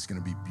community. It's going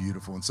to be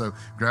beautiful. And so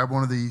grab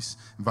one of these,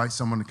 invite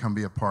someone to come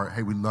be a part.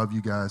 Hey, we love you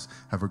guys.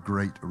 Have a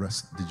great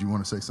rest. Did you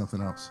want to say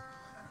something else?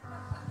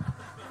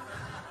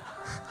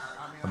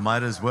 I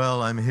might as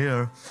well. I'm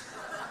here.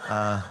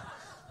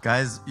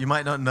 Guys, you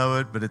might not know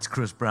it, but it's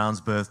Chris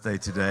Brown's birthday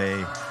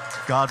today.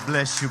 God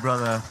bless you,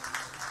 brother.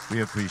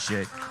 We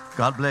appreciate.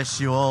 God bless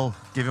you all.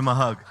 Give him a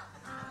hug.